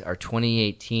hadn't, our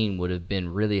 2018 would have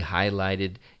been really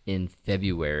highlighted in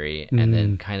February and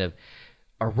then kind of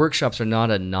our workshops are not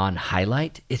a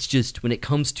non-highlight. It's just when it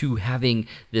comes to having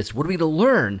this, what are we going to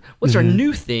learn? What's our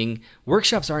new thing?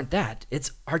 Workshops aren't that.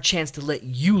 It's our chance to let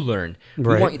you learn. We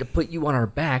want you to put you on our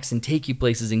backs and take you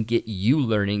places and get you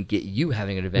learning, get you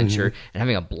having an adventure and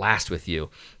having a blast with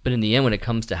you. But in the end, when it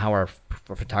comes to how our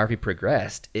photography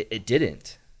progressed, it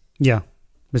didn't. Yeah,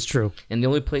 it's true. And the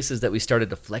only places that we started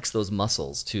to flex those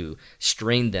muscles, to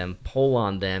strain them, pull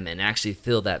on them, and actually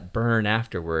feel that burn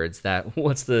afterwards, that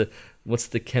what's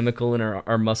the chemical in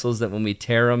our muscles that when we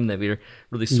tear them that we're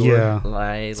really sore?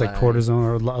 Yeah, it's like cortisone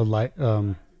or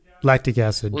lactic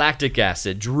acid. Lactic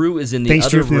acid. Drew is in the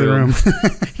other room.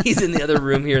 He's in the other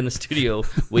room here in the studio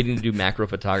waiting to do macro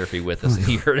photography with us, and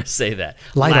he heard us say that.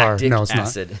 LiDAR. Lactic No, it's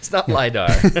acid. not. It's not LiDAR.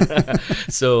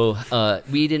 So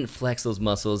we didn't flex those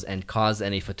muscles and cause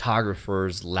any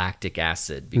photographers lactic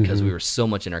acid because we were so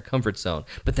much in our comfort zone.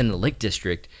 But then in the Lake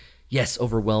District, yes,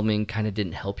 overwhelming kind of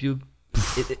didn't help you.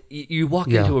 You walk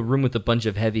into a room with a bunch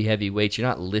of heavy weights. You're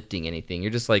not lifting anything.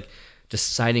 You're just like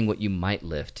deciding what you might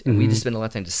lift. And we just spend a lot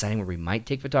of time deciding where we might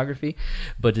take photography.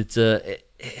 But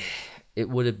it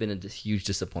would have been a huge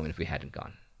disappointment if we hadn't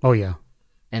gone. Oh, yeah.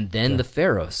 And then the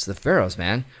Faroes. The Faroes,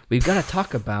 man. We've got to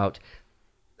talk about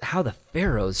how the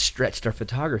Faroes stretched our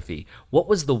photography. What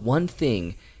was the one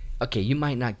thing? Okay, you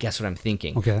might not guess what I'm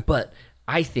thinking. Okay. But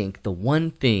I think the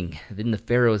one thing in the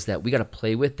Faroes that we got to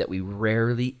play with that we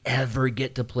rarely ever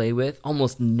get to play with,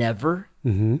 almost never,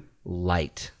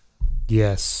 light.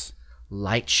 Yes.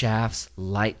 Light shafts,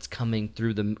 lights coming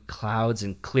through the clouds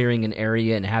and clearing an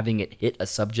area and having it hit a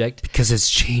subject. Because it's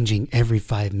changing every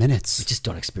 5 minutes. We just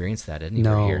don't experience that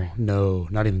anywhere here. No,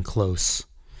 not even close.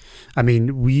 I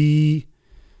mean,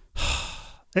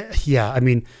 yeah, I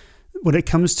mean, when it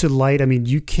comes to light, I mean,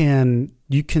 you can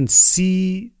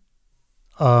see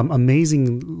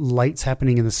amazing lights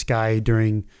happening in the sky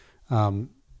during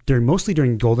mostly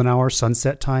during golden hour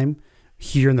sunset time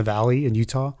here in the valley in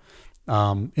Utah,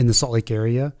 in the Salt Lake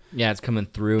area. Yeah, it's coming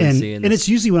through and it's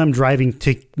usually when I'm driving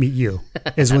to meet you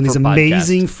is when these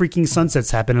amazing freaking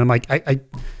sunsets happen. And I'm like, I'm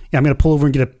going to pull over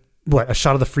and get a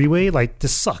shot of the freeway. Like,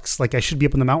 this sucks. Like, I should be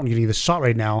up in the mountain getting this shot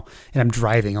right now, and I'm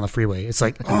driving on the freeway. It's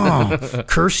like, oh,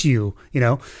 curse you, you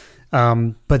know?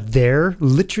 But there,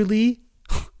 literally,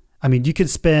 I mean, you could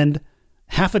spend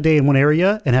half a day in one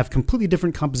area and have completely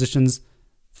different compositions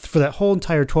for that whole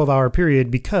entire 12-hour period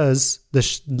because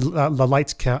the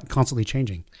light's constantly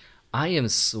changing. I am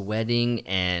sweating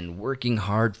and working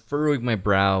hard, furrowing my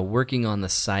brow, working on the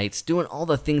sites, doing all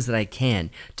the things that I can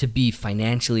to be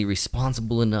financially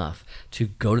responsible enough to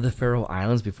go to the Faroe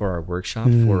Islands before our workshop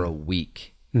for a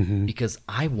week. Because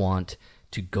I want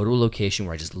to go to a location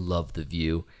where I just love the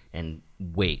view and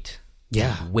wait.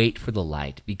 Yeah. Wait for the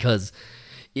light, because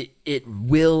it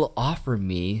will offer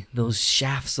me those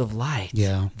shafts of light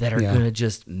that are going to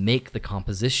just make the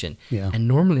composition. Yeah. And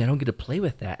normally I don't get to play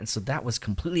with that. And so that was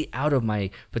completely out of my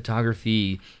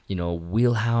photography,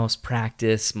 wheelhouse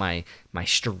practice, my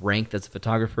strength as a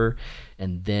photographer.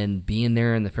 And then being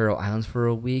there in the Faroe Islands for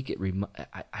a week,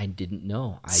 I didn't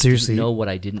know. Seriously, didn't know what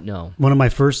I didn't know. One of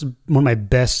my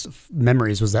best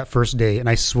memories was that first day. And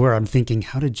I swear I'm thinking,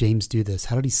 how did James do this?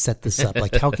 How did he set this up?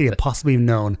 Like, how could he have possibly have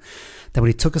known that when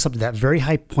he took us up to that very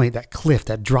high point, that cliff,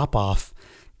 that drop off,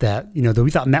 that, that we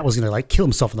thought Matt was going to like kill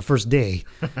himself on the first day,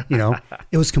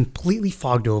 it was completely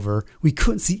fogged over. We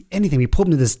couldn't see anything. We pulled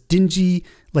into this dingy,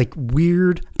 like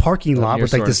weird parking lot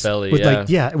with like this,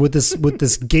 with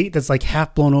this gate that's like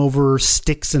half blown over,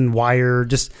 sticks and wire,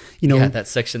 just, that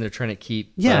section they're trying to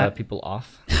keep people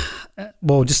off.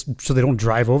 Well, just so they don't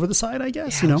drive over the side, I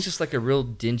guess, It's just like a real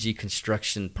dingy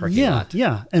construction parking lot.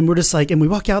 Yeah. And we're just like, and we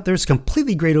walk out there, it's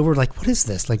completely grayed over. Like, what is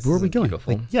this? Like, where are we going?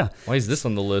 Beautiful. Like, yeah. Why is this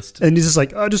on the list? And he's just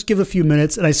like, just give it a few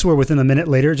minutes. And I swear within a minute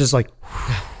later, it's just like,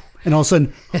 and all of a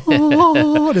sudden,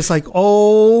 and it's like,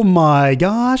 oh my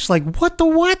gosh, like what the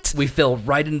what? We fell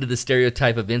right into the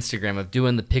stereotype of Instagram of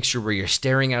doing the picture where you're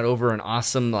staring out over an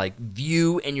awesome like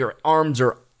view and your arms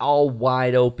are all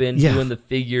wide open, doing the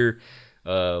figure.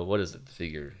 What is it? The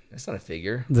figure? That's not a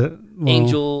figure.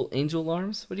 Angel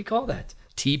arms. What do you call that?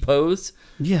 T-pose.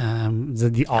 Yeah,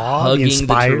 the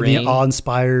awe-inspired, very pose,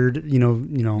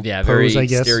 I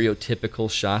guess. Stereotypical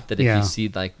shot that if you see,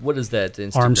 like, what is that?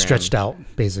 Instagram? Arms stretched out,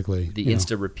 basically. The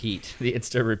Insta repeat. Yeah,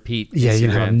 Instagram you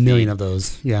have a million of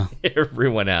those. Yeah,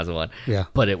 everyone has one. Yeah,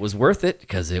 but it was worth it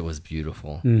because it was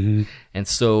beautiful. Mm-hmm. And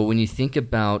so when you think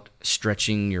about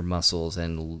stretching your muscles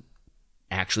and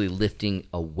actually lifting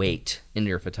a weight in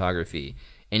your photography,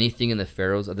 anything in the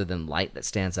Faroes other than light that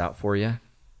stands out for you?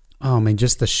 Oh man,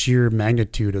 just the sheer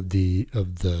magnitude of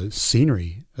the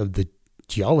scenery, of the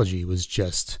geology was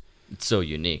just It's so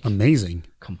unique. Amazing.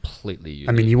 Completely unique.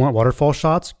 I mean, you want waterfall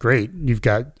shots? Great. You've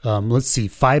got, let's see,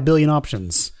 5 billion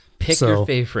options. Pick your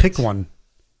favorite. Pick one.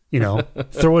 You know,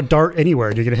 throw a dart anywhere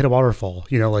and you're going to hit a waterfall.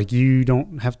 You know, like you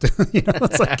don't have to, you know,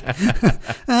 it's like,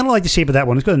 I don't like the shape of that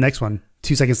one. Let's go to the next one.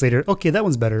 2 seconds later, okay, that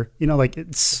one's better. You know, like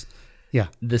it's, yeah.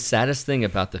 The saddest thing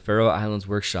about the Faroe Islands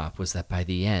workshop was that by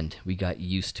the end, we got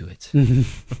used to it.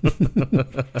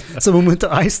 So when we went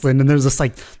to Iceland and there's this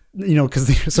like, you know,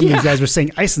 because some of these guys were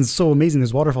saying Iceland's so amazing,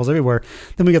 there's waterfalls everywhere.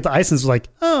 Then we got to Iceland, it's like,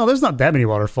 oh, there's not that many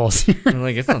waterfalls here. I'm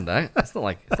like, it's not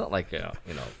like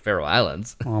Faroe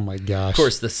Islands. Oh my gosh. Of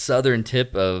course, the southern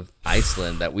tip of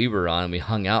Iceland that we were on, we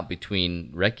hung out between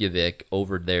Reykjavik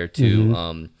over there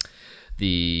to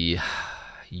the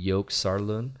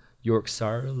Yorksarlon,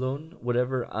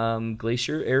 whatever,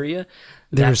 glacier area.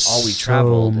 There's That's all we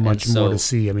traveled. So much more to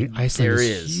see. I mean, Iceland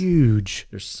is huge.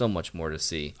 There's so much more to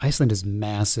see. Iceland is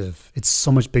massive. It's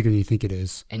so much bigger than you think it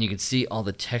is. And you can see all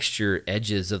the texture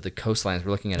edges of the coastlines.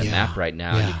 We're looking at a map right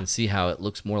now, and you can see how it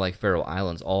looks more like Faroe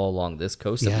Islands all along this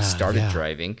coast that we started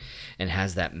driving, and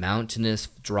has that mountainous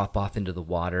drop off into the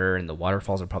water, and the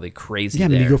waterfalls are probably crazy. Yeah, I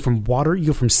mean, you go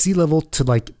from sea level to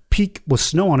like peak with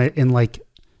snow on it in like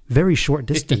very short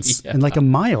distance, in like a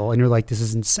mile, and you're like, this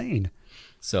is insane.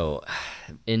 So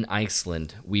in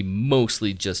Iceland, we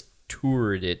mostly just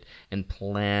toured it and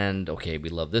planned, okay, we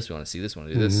love this, we want to see this, we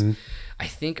want to do this. I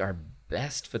think our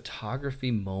best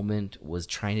photography moment was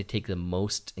trying to take the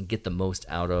most and get the most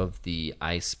out of the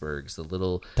icebergs, the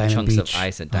little chunks of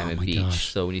ice at Diamond Beach. Gosh.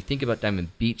 So when you think about Diamond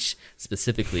Beach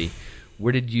specifically,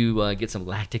 where did you get some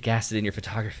lactic acid in your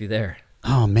photography there?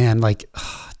 Oh man, like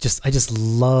I just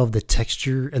love the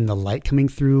texture and the light coming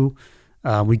through.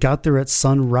 We got there at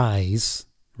sunrise,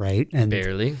 right? And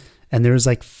barely. And there was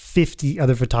like 50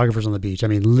 other photographers on the beach. I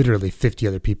mean, literally 50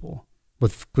 other people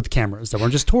with cameras that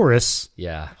weren't just tourists.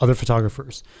 Yeah. Other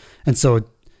photographers. And so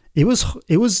it was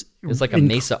like a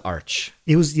mesa arch.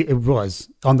 It was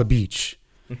on the beach,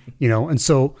 you know? And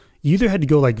so you either had to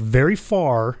go like very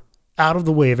far out of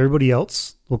the way of everybody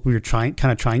else, what we were trying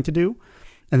to do.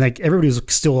 And like everybody was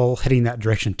still all heading that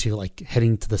direction too, like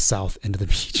heading to the south end of the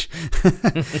beach.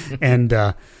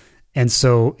 And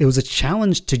so it was a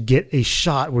challenge to get a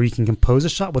shot where you can compose a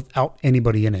shot without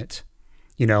anybody in it,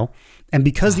 you know? And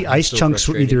because the ice chunks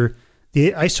were either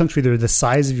the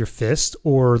size of your fist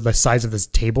or the size of this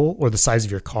table or the size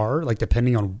of your car, like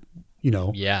depending on, you know,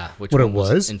 what it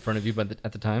was in front of you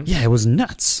at the time. Yeah, it was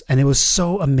nuts. And it was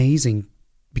so amazing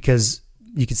because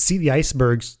you could see the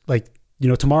icebergs, like, you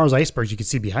know, tomorrow's icebergs you can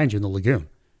see behind you in the lagoon.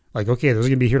 Like, okay, those are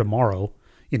going to be here tomorrow,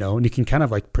 you know, and you can kind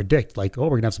of like predict, like, oh, we're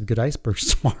going to have some good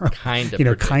icebergs tomorrow. Kind of. You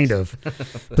know, kind of.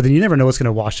 But then you never know what's going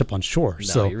to wash up on shore. No,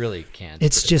 so you really can't.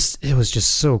 It was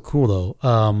just so cool,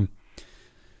 though.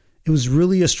 It was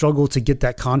really a struggle to get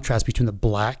that contrast between the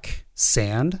black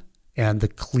sand and the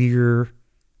clear,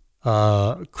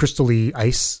 crystally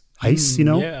ice, you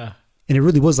know? Yeah. And it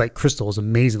really was like crystal. It was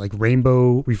amazing, like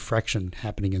rainbow refraction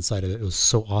happening inside of it. It was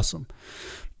so awesome.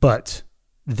 But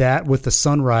that with the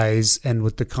sunrise and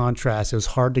with the contrast, it was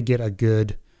hard to get a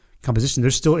good composition.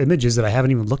 There's still images that I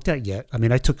haven't even looked at yet. I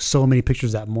mean, I took so many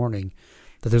pictures that morning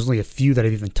that there's only a few that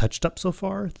I've even touched up so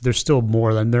far. There's still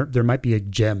more. And there might be a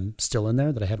gem still in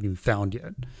there that I haven't even found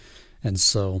yet. And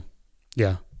so,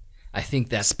 yeah. I think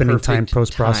that's spending time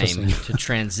post-processing to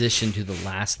transition to the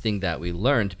last thing that we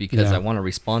learned, because I want to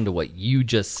respond to what you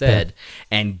just said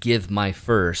and give my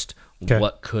first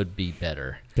what could be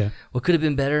better. Okay. What could have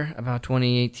been better about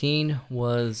 2018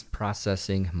 was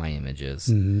processing my images.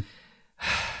 Mm-hmm.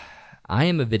 I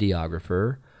am a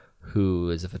videographer who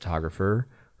is a photographer,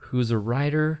 who's a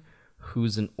writer,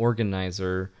 who's an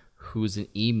organizer, who's an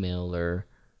emailer,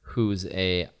 who's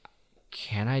a...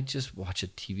 Can I just watch a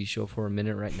TV show for a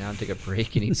minute right now and take a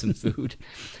break and eat some food?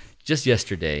 Just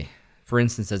yesterday, for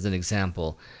instance, as an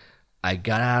example, I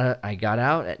got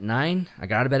out at 9. I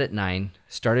got out of bed at 9,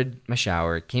 started my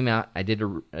shower, came out. I did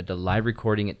a live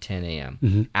recording at 10 a.m.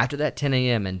 Mm-hmm. After that 10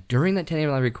 a.m. and during that 10 a.m.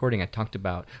 live recording, I talked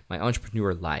about my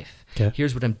entrepreneur life. Okay.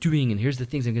 Here's what I'm doing, and here's the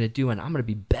things I'm going to do, and I'm going to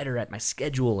be better at my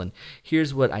schedule, and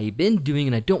here's what I've been doing,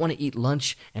 and I don't want to eat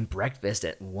lunch and breakfast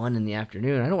at 1 in the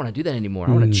afternoon. I don't want to do that anymore.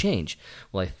 I want to change.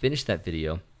 Well, I finished that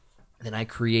video. Then I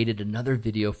created another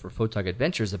video for Photog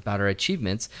Adventures about our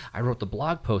achievements. I wrote the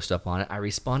blog post up on it. I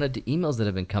responded to emails that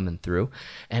have been coming through.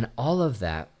 And all of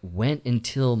that went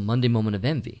until Monday Moment of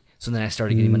Envy. So then I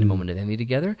started getting Monday Moment of Envy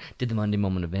together, did the Monday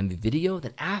Moment of Envy video.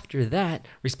 Then after that,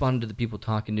 responded to the people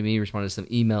talking to me, responded to some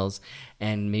emails,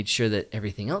 and made sure that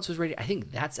everything else was ready. I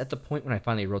think that's at the point when I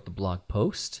finally wrote the blog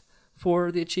post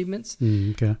for the achievements.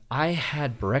 Okay. I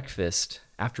had breakfast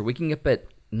after waking up at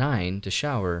 9 to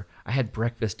shower. I had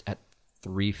breakfast at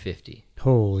 $350.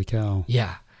 Holy cow.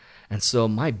 Yeah. And so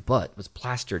my butt was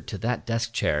plastered to that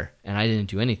desk chair, and I didn't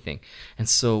do anything. And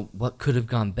so what could have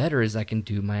gone better is I can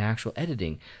do my actual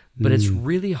editing. But it's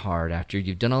really hard after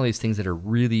you've done all these things that are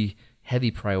really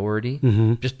heavy priority,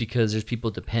 just because there's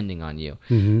people depending on you.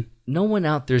 No one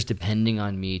out there's depending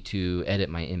on me to edit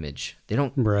my image. They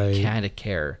don't kind of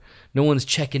care. No one's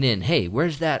checking in. Hey,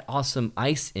 where's that awesome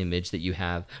ice image that you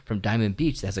have from Diamond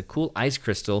Beach that has a cool ice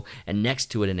crystal and next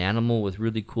to it an animal with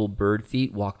really cool bird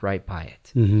feet walked right by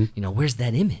it? You know, where's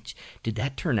that image? Did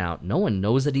that turn out? No one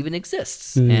knows that even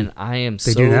exists. And I am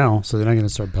They do now, so they're not going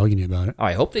to start bugging you about it. Oh,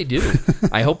 I hope they do.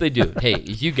 I hope they do. Hey,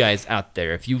 you guys out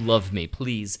there, if you love me,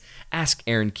 please ask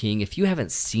Aaron King. If you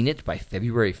haven't seen it by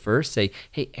February 1st, say,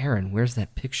 hey, Aaron, where's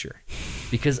that picture?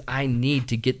 Because I need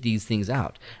to get these things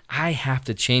out. I have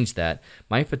to change that.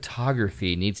 My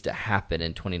photography needs to happen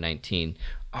in 2019.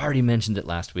 I already mentioned it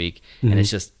last week, and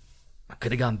it's just, I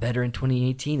could have gone better in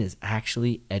 2018 is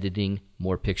actually editing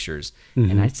more pictures.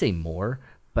 And I'd say more,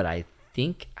 but I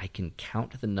think I can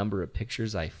count the number of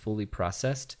pictures I fully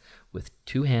processed with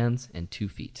 2 hands and 2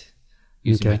 feet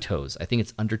using my toes. I think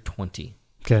it's under 20.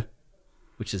 Okay.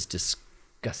 Which is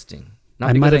disgusting.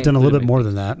 I might have done a little bit more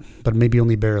than that, but maybe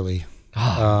only barely.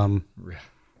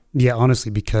 Yeah,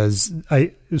 honestly, because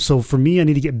so for me, I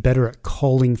need to get better at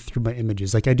calling through my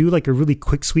images. Like I do like a really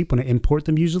quick sweep when I import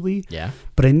them usually. Yeah.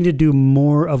 But I need to do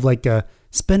more of like a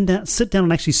sit down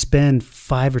and actually spend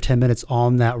 5 or 10 minutes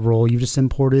on that roll you just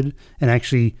imported and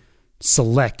actually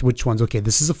select which ones. Okay,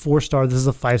 this is a 4-star, this is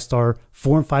a 5-star,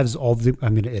 4 and 5 is all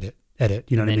I'm going to edit.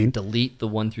 You know what I mean? Delete the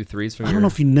 1 through 3s from I don't know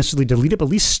if you necessarily delete it, but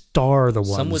at least star the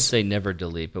ones. Some would say never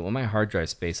delete, but when my hard drive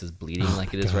space is bleeding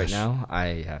like it is right now,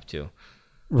 I have to.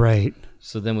 Right.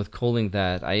 So then with calling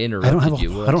that, I interrupted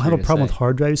you. I don't have a problem with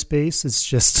hard drive space. It's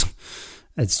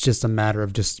just a matter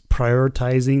of just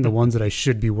prioritizing the ones that I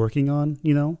should be working on,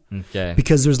 you know? Okay.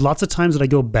 Because there's lots of times that I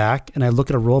go back and I look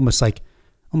at a roll and it's like,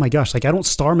 oh my gosh, like I don't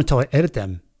star them until I edit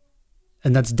them.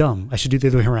 And that's dumb. I should do the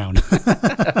other way around.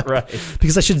 Right.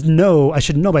 Because I should know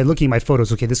by looking at my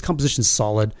photos, okay, this composition's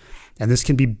solid and this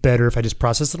can be better if I just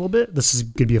process it a little bit. This is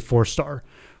going to be a 4-star.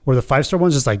 Or the 5-star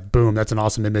one's just like, boom, that's an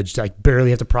awesome image. I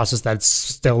barely have to process that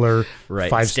stellar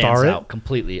 5-star. Stands out,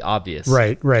 completely obvious.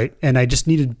 Right. And I just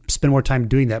need to spend more time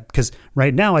doing that because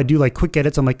right now I do like quick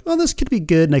edits. I'm like, oh, this could be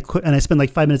good. And I spend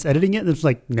like 5 minutes editing it. And it's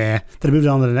like, nah. Then I move it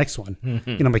on to the next one.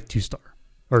 And I'm like 2-star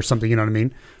or something, you know what I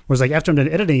mean? Whereas like after I'm done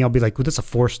editing, I'll be like, well, that's a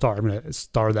 4-star. I'm going to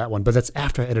star that one. But that's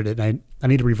after I edit it. And I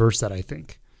need to reverse that, I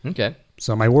think. Okay.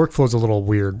 So my workflow's a little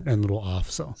weird and a little off.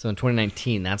 So in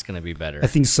 2019, that's going to be better. I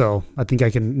think so. I think I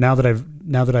can now that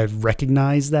I've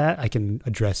recognized that, I can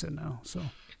address it now.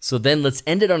 So then let's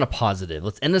end it on a positive.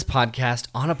 Let's end this podcast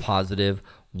on a positive.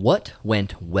 What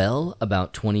went well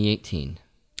about 2018?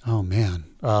 Oh man,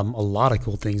 a lot of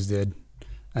cool things did.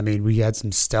 I mean, we had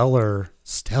some stellar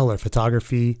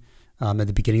photography at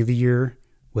the beginning of the year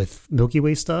with Milky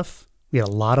Way stuff. We had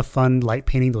a lot of fun light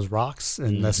painting those rocks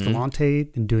in Escalante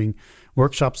and doing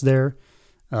workshops there.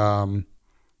 That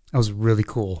was really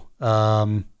cool.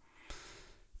 The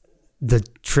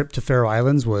trip to Faroe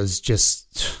Islands was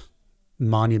just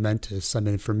monumentous. I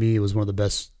mean, for me, it was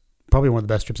probably one of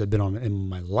the best trips I've been on in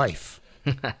my life.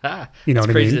 You know what I mean?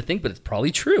 It's crazy to think, but it's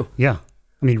probably true. Yeah.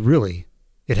 I mean, really,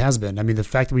 it has been. I mean, the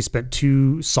fact that we spent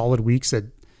 2 solid weeks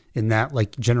in that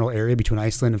like general area between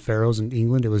Iceland and Faroes and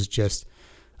England, it was just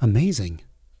amazing.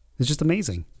 It's just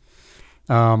amazing.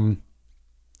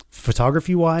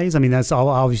 Photography wise, I mean, that's all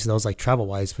obviously that was like travel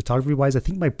wise. Photography wise, I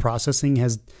think my processing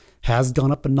has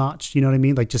gone up a notch. You know what I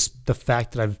mean? Like just the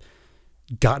fact that I've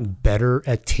gotten better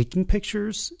at taking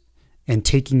pictures and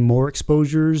taking more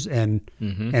exposures and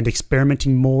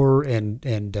experimenting more and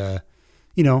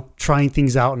you know, trying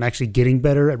things out and actually getting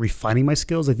better at refining my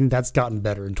skills. I think that's gotten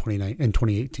better in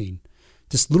 2018.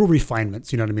 Just little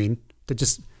refinements, you know what I mean? That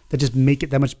just make it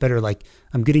that much better. Like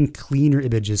I'm getting cleaner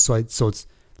images, so it's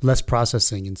less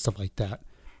processing and stuff like that.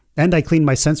 And I cleaned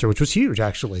my sensor, which was huge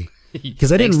actually,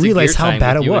 because I didn't realize how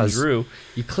bad it was. Drew,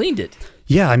 you cleaned it.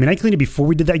 Yeah, I mean, I cleaned it before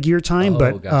we did that gear time,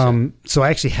 but gotcha. So I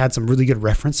actually had some really good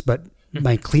reference. But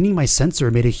by cleaning my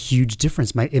sensor made a huge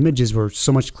difference. My images were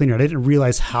so much cleaner. I didn't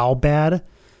realize how bad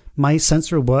my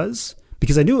sensor was.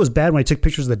 Because I knew it was bad when I took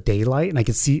pictures of the daylight and I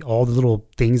could see all the little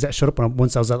things that showed up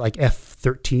once I was at like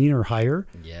F13 or higher.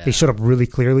 Yeah. They showed up really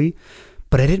clearly.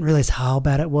 But I didn't realize how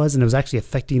bad it was, and it was actually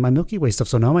affecting my Milky Way stuff.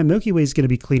 So now my Milky Way is going to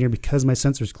be cleaner because my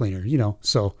sensor's cleaner, you know.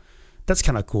 So that's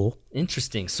kind of cool.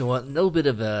 Interesting. So a little bit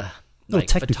of a like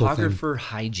photographer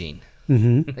hygiene.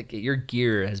 Like your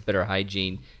gear has better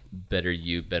hygiene,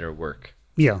 better work.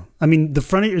 Yeah, I mean the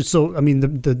front. So I mean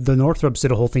the Northrops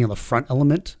did a whole thing on the front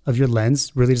element of your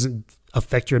lens. Really doesn't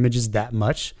affect your images that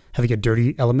much, having a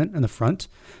dirty element in the front,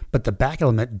 but the back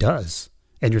element does.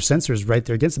 And your sensor is right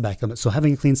there against the back element. So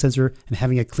having a clean sensor and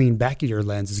having a clean back of your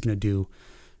lens is going to do,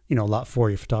 a lot for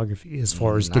your photography as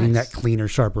far as getting that cleaner,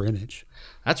 sharper image.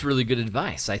 That's really good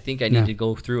advice. I think I need to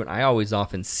go through, and I always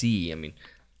often see, I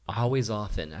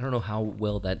don't know how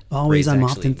well that Always, phrase I'm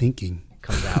actually often thinking.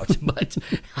 comes out, but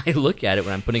I look at it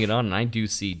when I'm putting it on, and I do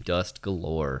see dust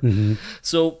galore. Mm-hmm.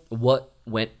 So what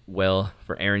went well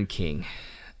for Aaron King?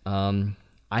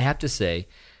 I have to say,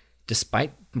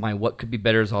 despite my what could be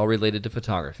better is all related to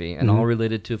photography and all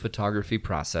related to photography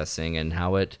processing and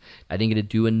how I didn't get to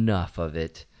do enough of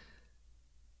it.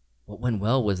 What went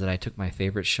well was that I took my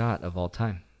favorite shot of all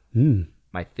time.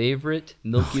 My favorite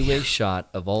Milky Way shot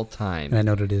of all time. And I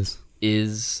know what it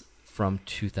is from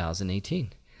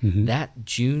 2018. That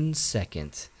June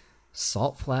 2nd,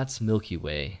 Salt Flats Milky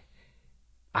Way.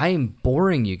 I am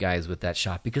boring you guys with that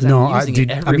shot because I'm using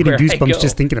it everywhere. I'm getting goosebumps I go.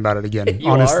 just thinking about it again. You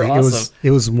Honestly, are awesome.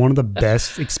 It was one of the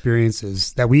best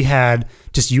experiences that we had,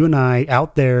 just you and I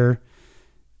out there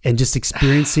and just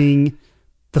experiencing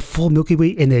the full Milky Way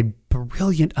in a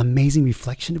brilliant, amazing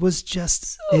reflection. It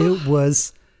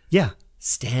was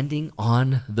standing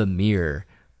on the mirror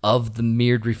of the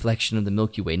mirrored reflection of the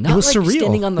Milky Way. Not it was like surreal.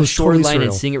 standing on the totally shoreline surreal.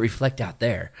 and seeing it reflect out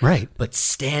there. Right. But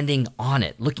standing on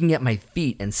it, looking at my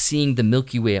feet and seeing the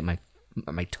Milky Way at my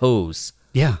toes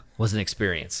was an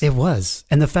experience. It was.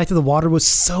 And the fact that the water was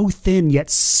so thin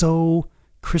yet so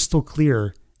crystal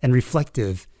clear and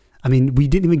reflective. I mean, we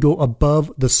didn't even go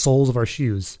above the soles of our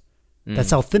shoes. That's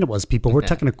how thin it was, people. We're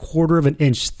talking a quarter of an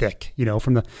inch thick,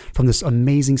 from this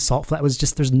amazing salt flat. It was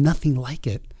just, there's nothing like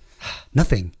it.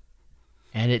 Nothing.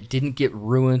 And it didn't get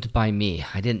ruined by me.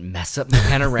 I didn't mess up my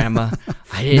panorama.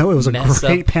 I didn't No, it was a mess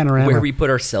great up panorama. where we put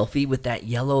our selfie with that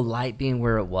yellow light being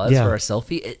where it was for our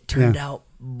selfie. It turned out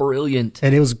brilliant.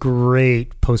 And it was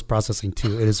great post-processing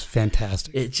too. It is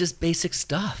fantastic. It's just basic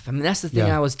stuff. I mean, that's the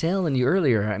thing I was telling you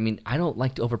earlier. I mean, I don't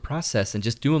like to overprocess, and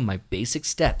just doing my basic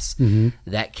steps.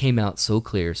 That came out so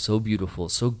clear, so beautiful,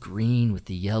 so green with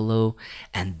the yellow,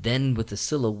 and then with the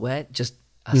silhouette, just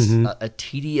a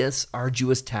tedious,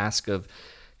 arduous task of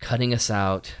cutting us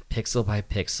out pixel by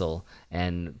pixel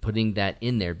and putting that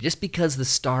in there, just because the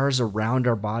stars around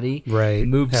our body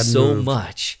moved so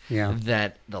much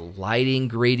that the lighting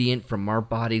gradient from our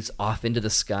bodies off into the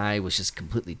sky was just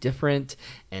completely different,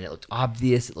 and it looked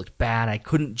obvious, it looked bad. I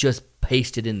couldn't just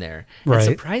paste it in there. And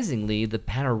surprisingly, the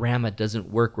panorama doesn't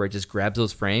work where it just grabs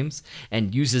those frames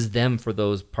and uses them for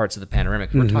those parts of the panorama.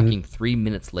 We're talking 3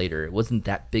 minutes later. It wasn't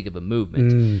that big of a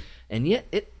movement. And yet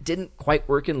it didn't quite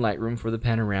work in Lightroom for the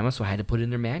panorama, so I had to put it in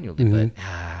there manually. But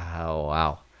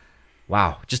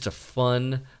wow, just a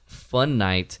fun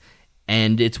night.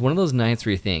 And it's one of those nights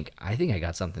where you think, I think I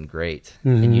got something great.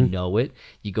 And you know it.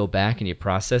 You go back and you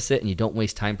process it, and you don't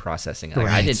waste time processing it.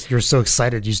 Like, You're so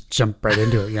excited, you just jump right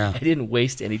into it. Yeah. I didn't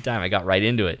waste any time. I got right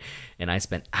into it. And I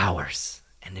spent hours,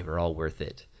 and they were all worth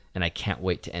it. And I can't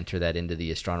wait to enter that into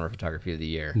the Astronomer Photography of the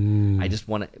Year. I just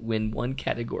want to win one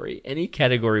category, any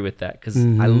category with that, because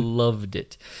I loved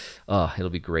it. It'll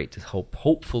be great.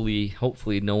 Hopefully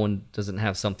no one doesn't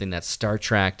have something that's Star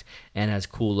Trekked and as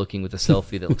cool looking with a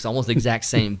selfie that looks almost the exact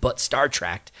same, but Star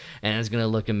Trekked, and it's going to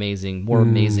look amazing, more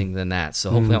amazing than that. So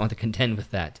hopefully I want to contend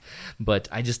with that. But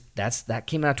that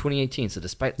came out 2018. So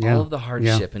despite all of the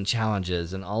hardship and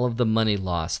challenges and all of the money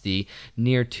lost, the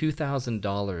near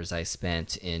 $2,000 I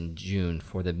spent in June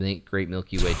for the Great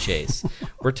Milky Way Chase,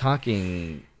 we're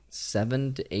talking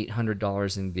 $700 to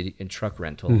 $800 in truck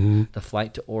rental, the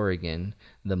flight to Oregon,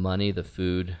 the money, the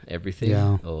food, everything.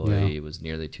 It was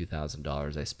nearly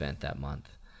 $2,000 I spent that month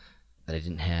that I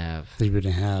didn't have. That you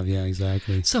didn't have,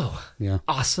 exactly. So,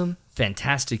 awesome,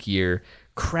 fantastic year,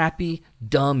 crappy,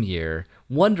 dumb year,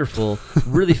 wonderful,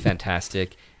 really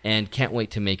fantastic, and can't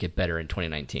wait to make it better in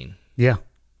 2019. Yeah.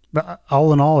 But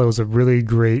all in all, it was a really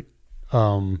great,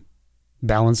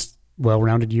 balanced,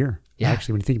 well-rounded year. Yeah.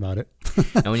 Actually, when you think about it.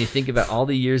 And when you think about all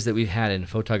the years that we've had in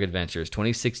Photog Adventures,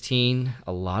 2016,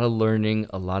 a lot of learning,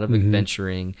 a lot of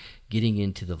adventuring, getting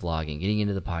into the vlogging, getting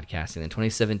into the podcasting. In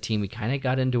 2017, we kind of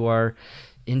got into our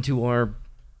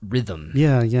rhythm.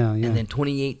 Yeah. And then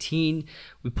 2018,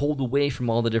 we pulled away from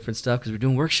all the different stuff because we're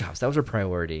doing workshops. That was our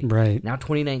priority. Right. Now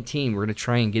 2019, we're going to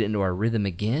try and get into our rhythm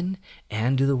again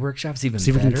and do the workshops even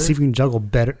better. See if we can juggle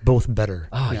both better.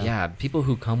 Oh, yeah. People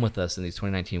who come with us in these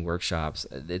 2019 workshops,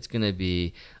 it's going to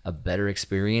be a better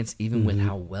experience even with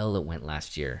how well it went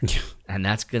last year. Yeah. And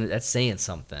that's saying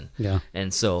something. Yeah.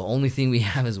 And so only thing we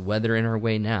have is weather in our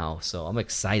way now. So I'm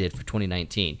excited for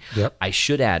 2019. Yep. I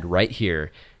should add right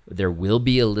here, there will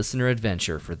be a listener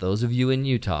adventure for those of you in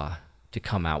Utah to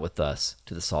come out with us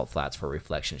to the Salt Flats for a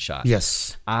reflection shot.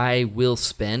 Yes. I will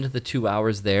spend the 2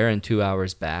 hours there and 2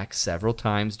 hours back several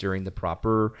times during the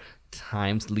proper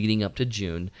times leading up to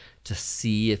June to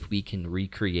see if we can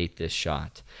recreate this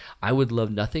shot. I would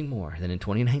love nothing more than in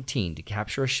 2019 to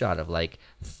capture a shot of like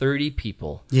 30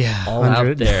 people all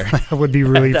 100. out there. That would be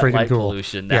really that freaking light cool.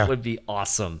 pollution. That would be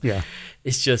awesome. Yeah.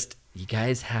 It's just, you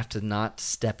guys have to not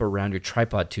step around your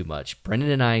tripod too much. Brendan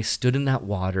and I stood in that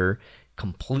water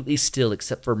completely still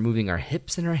except for moving our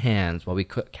hips and our hands while we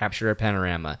captured our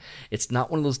panorama. It's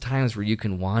not one of those times where you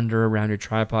can wander around your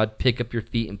tripod, pick up your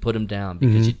feet and put them down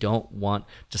because you don't want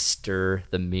to stir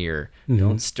the mirror.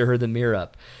 Don't stir the mirror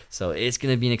up. So it's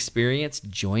going to be an experience.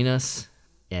 Join us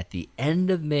at the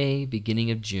end of May, beginning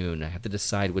of June. I have to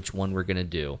decide which one we're going to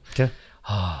do. Okay.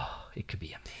 Oh, it could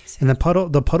be amazing. And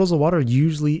the puddles of water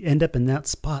usually end up in that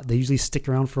spot. They usually stick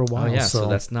around for a while. Oh, yeah, so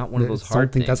that's not one of those I hard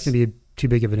don't think that's things. going to be too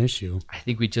big of an issue. I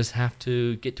think we just have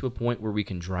to get to a point where we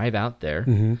can drive out there,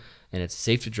 and it's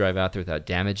safe to drive out there without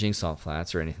damaging Salt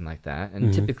Flats or anything like that.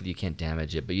 And typically you can't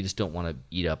damage it, but you just don't want to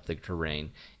eat up the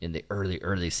terrain in the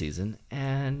early season,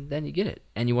 and then you get it.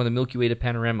 And you want the Milky Way to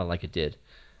panorama like it did.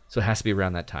 So it has to be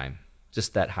around that time.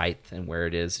 Just that height and where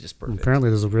it is, just perfect. Apparently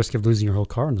there's a risk of losing your whole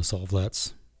car in the Salt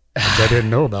Flats, which I didn't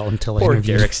know about until I Poor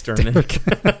interviewed Derek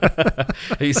Sturman.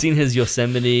 Have you seen his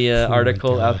Yosemite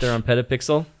article out there on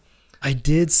Petapixel? I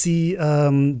did see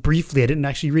briefly. I didn't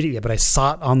actually read it yet, but I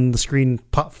saw it on the screen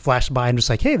flash by and just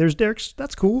like, hey, there's Derek's.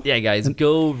 That's cool. Yeah, guys,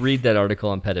 go read that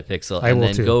article on Petapixel, and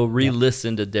then go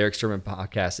re-listen to Derek Sturman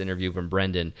podcast interview from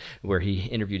Brendan, where he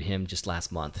interviewed him just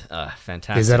last month.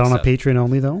 Fantastic. Is that on a Patreon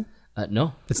only though?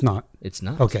 No, it's not. It's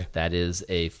not. Okay, that is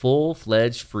a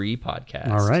full-fledged free podcast.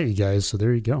 All right, you guys. So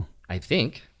there you go. I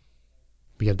think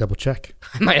we got to double check.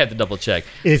 I might have to double check.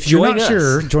 If you're not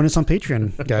sure, join us on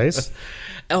Patreon, guys.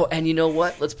 Oh, and you know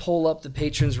what? Let's pull up the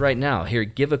patrons right now. Here,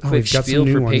 give a quick spiel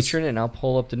for Patreon, and I'll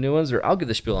pull up the new ones, or I'll give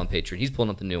the spiel on Patreon. He's pulling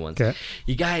up the new ones. Okay.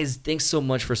 You guys, thanks so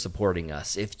much for supporting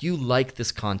us. If you like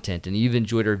this content and you've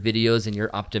enjoyed our videos and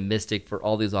you're optimistic for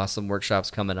all these awesome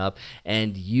workshops coming up,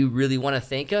 and you really want to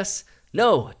thank us,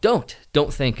 no, don't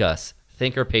thank us.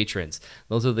 Thank our patrons.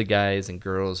 Those are the guys and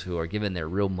girls who are giving their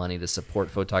real money to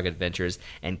support Photog Adventures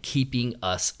and keeping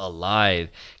us alive,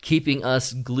 keeping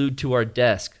us glued to our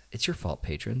desk. It's your fault,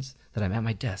 patrons, that I'm at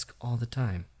my desk all the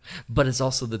time. But it's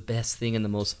also the best thing and the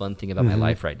most fun thing about my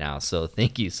life right now. So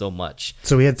thank you so much.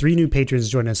 So we had 3 new patrons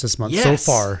join us this month so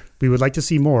far. We would like to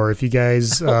see more. If you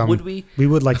guys would we? We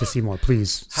would like to see more.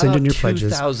 Please send in your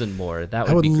pledges. 2,000 more.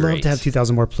 That would be great. I would love to have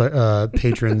 2,000 more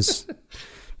patrons.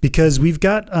 Because we've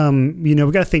got, we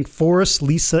got to thank Forrest,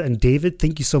 Lisa, and David.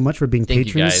 Thank you so much for being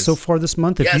patrons so far this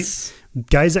month. Yes. If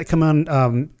guys that come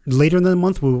on later in the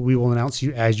month, we will announce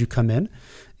you as you come in.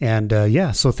 And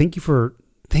so thank you for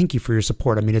your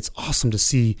support. I mean, it's awesome to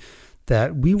see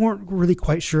that we weren't really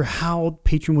quite sure how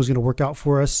Patreon was going to work out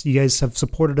for us. You guys have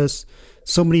supported us,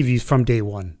 so many of you from day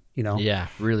one. Yeah,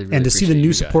 really, and to see the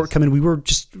new support come in, we were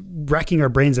just racking our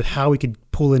brains at how we could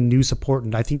pull in new support.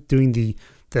 And I think doing the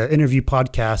interview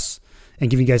podcasts and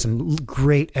giving you guys some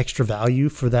great extra value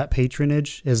for that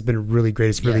patronage has been really great.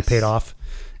 It's really paid off.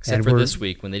 Except for this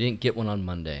week when they didn't get one on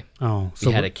Monday. Oh, so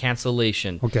we had a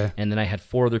cancellation. Okay. And then I had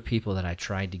 4 other people that I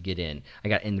tried to get in. I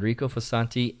got Enrico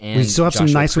Fasanti and we still have Joshua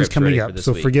some nice ones Cripps coming up.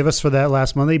 So week. Forgive us for that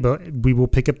last Monday, but we will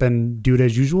pick up and do it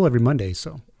as usual every Monday.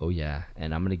 So. Oh, yeah.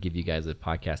 And I'm going to give you guys a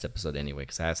podcast episode anyway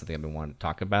because I have something I've been wanting to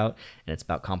talk about, and it's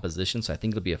about composition. So I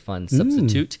think it'll be a fun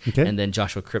substitute. Okay. And then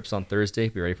Joshua Cripps on Thursday.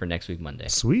 Be ready for next week, Monday.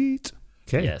 Sweet.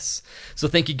 Okay. Yes. So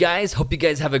thank you guys. Hope you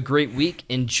guys have a great week.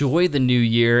 Enjoy the new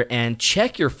year and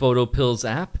check your PhotoPills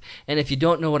app. And if you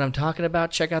don't know what I'm talking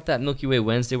about, check out that Milky Way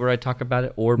Wednesday where I talk about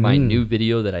it, or my new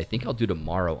video that I think I'll do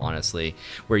tomorrow, honestly,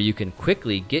 where you can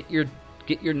quickly get your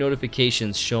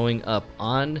notifications showing up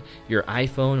on your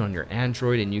iPhone, on your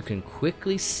Android, and you can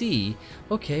quickly see,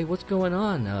 okay, what's going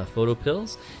on,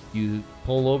 PhotoPills? You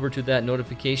pull over to that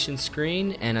notification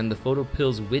screen, and on the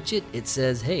PhotoPills widget, it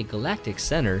says, hey, Galactic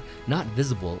Center, not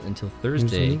visible until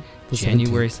Thursday,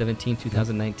 January 17,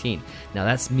 2019. Now,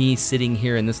 that's me sitting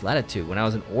here in this latitude. When I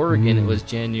was in Oregon, it was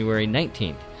January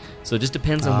 19th. So it just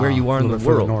depends on where you are in the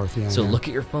world. North, look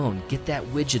at your phone, get that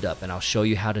widget up, and I'll show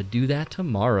you how to do that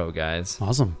tomorrow, guys.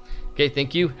 Awesome. Okay,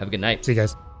 thank you. Have a good night. See you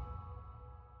guys.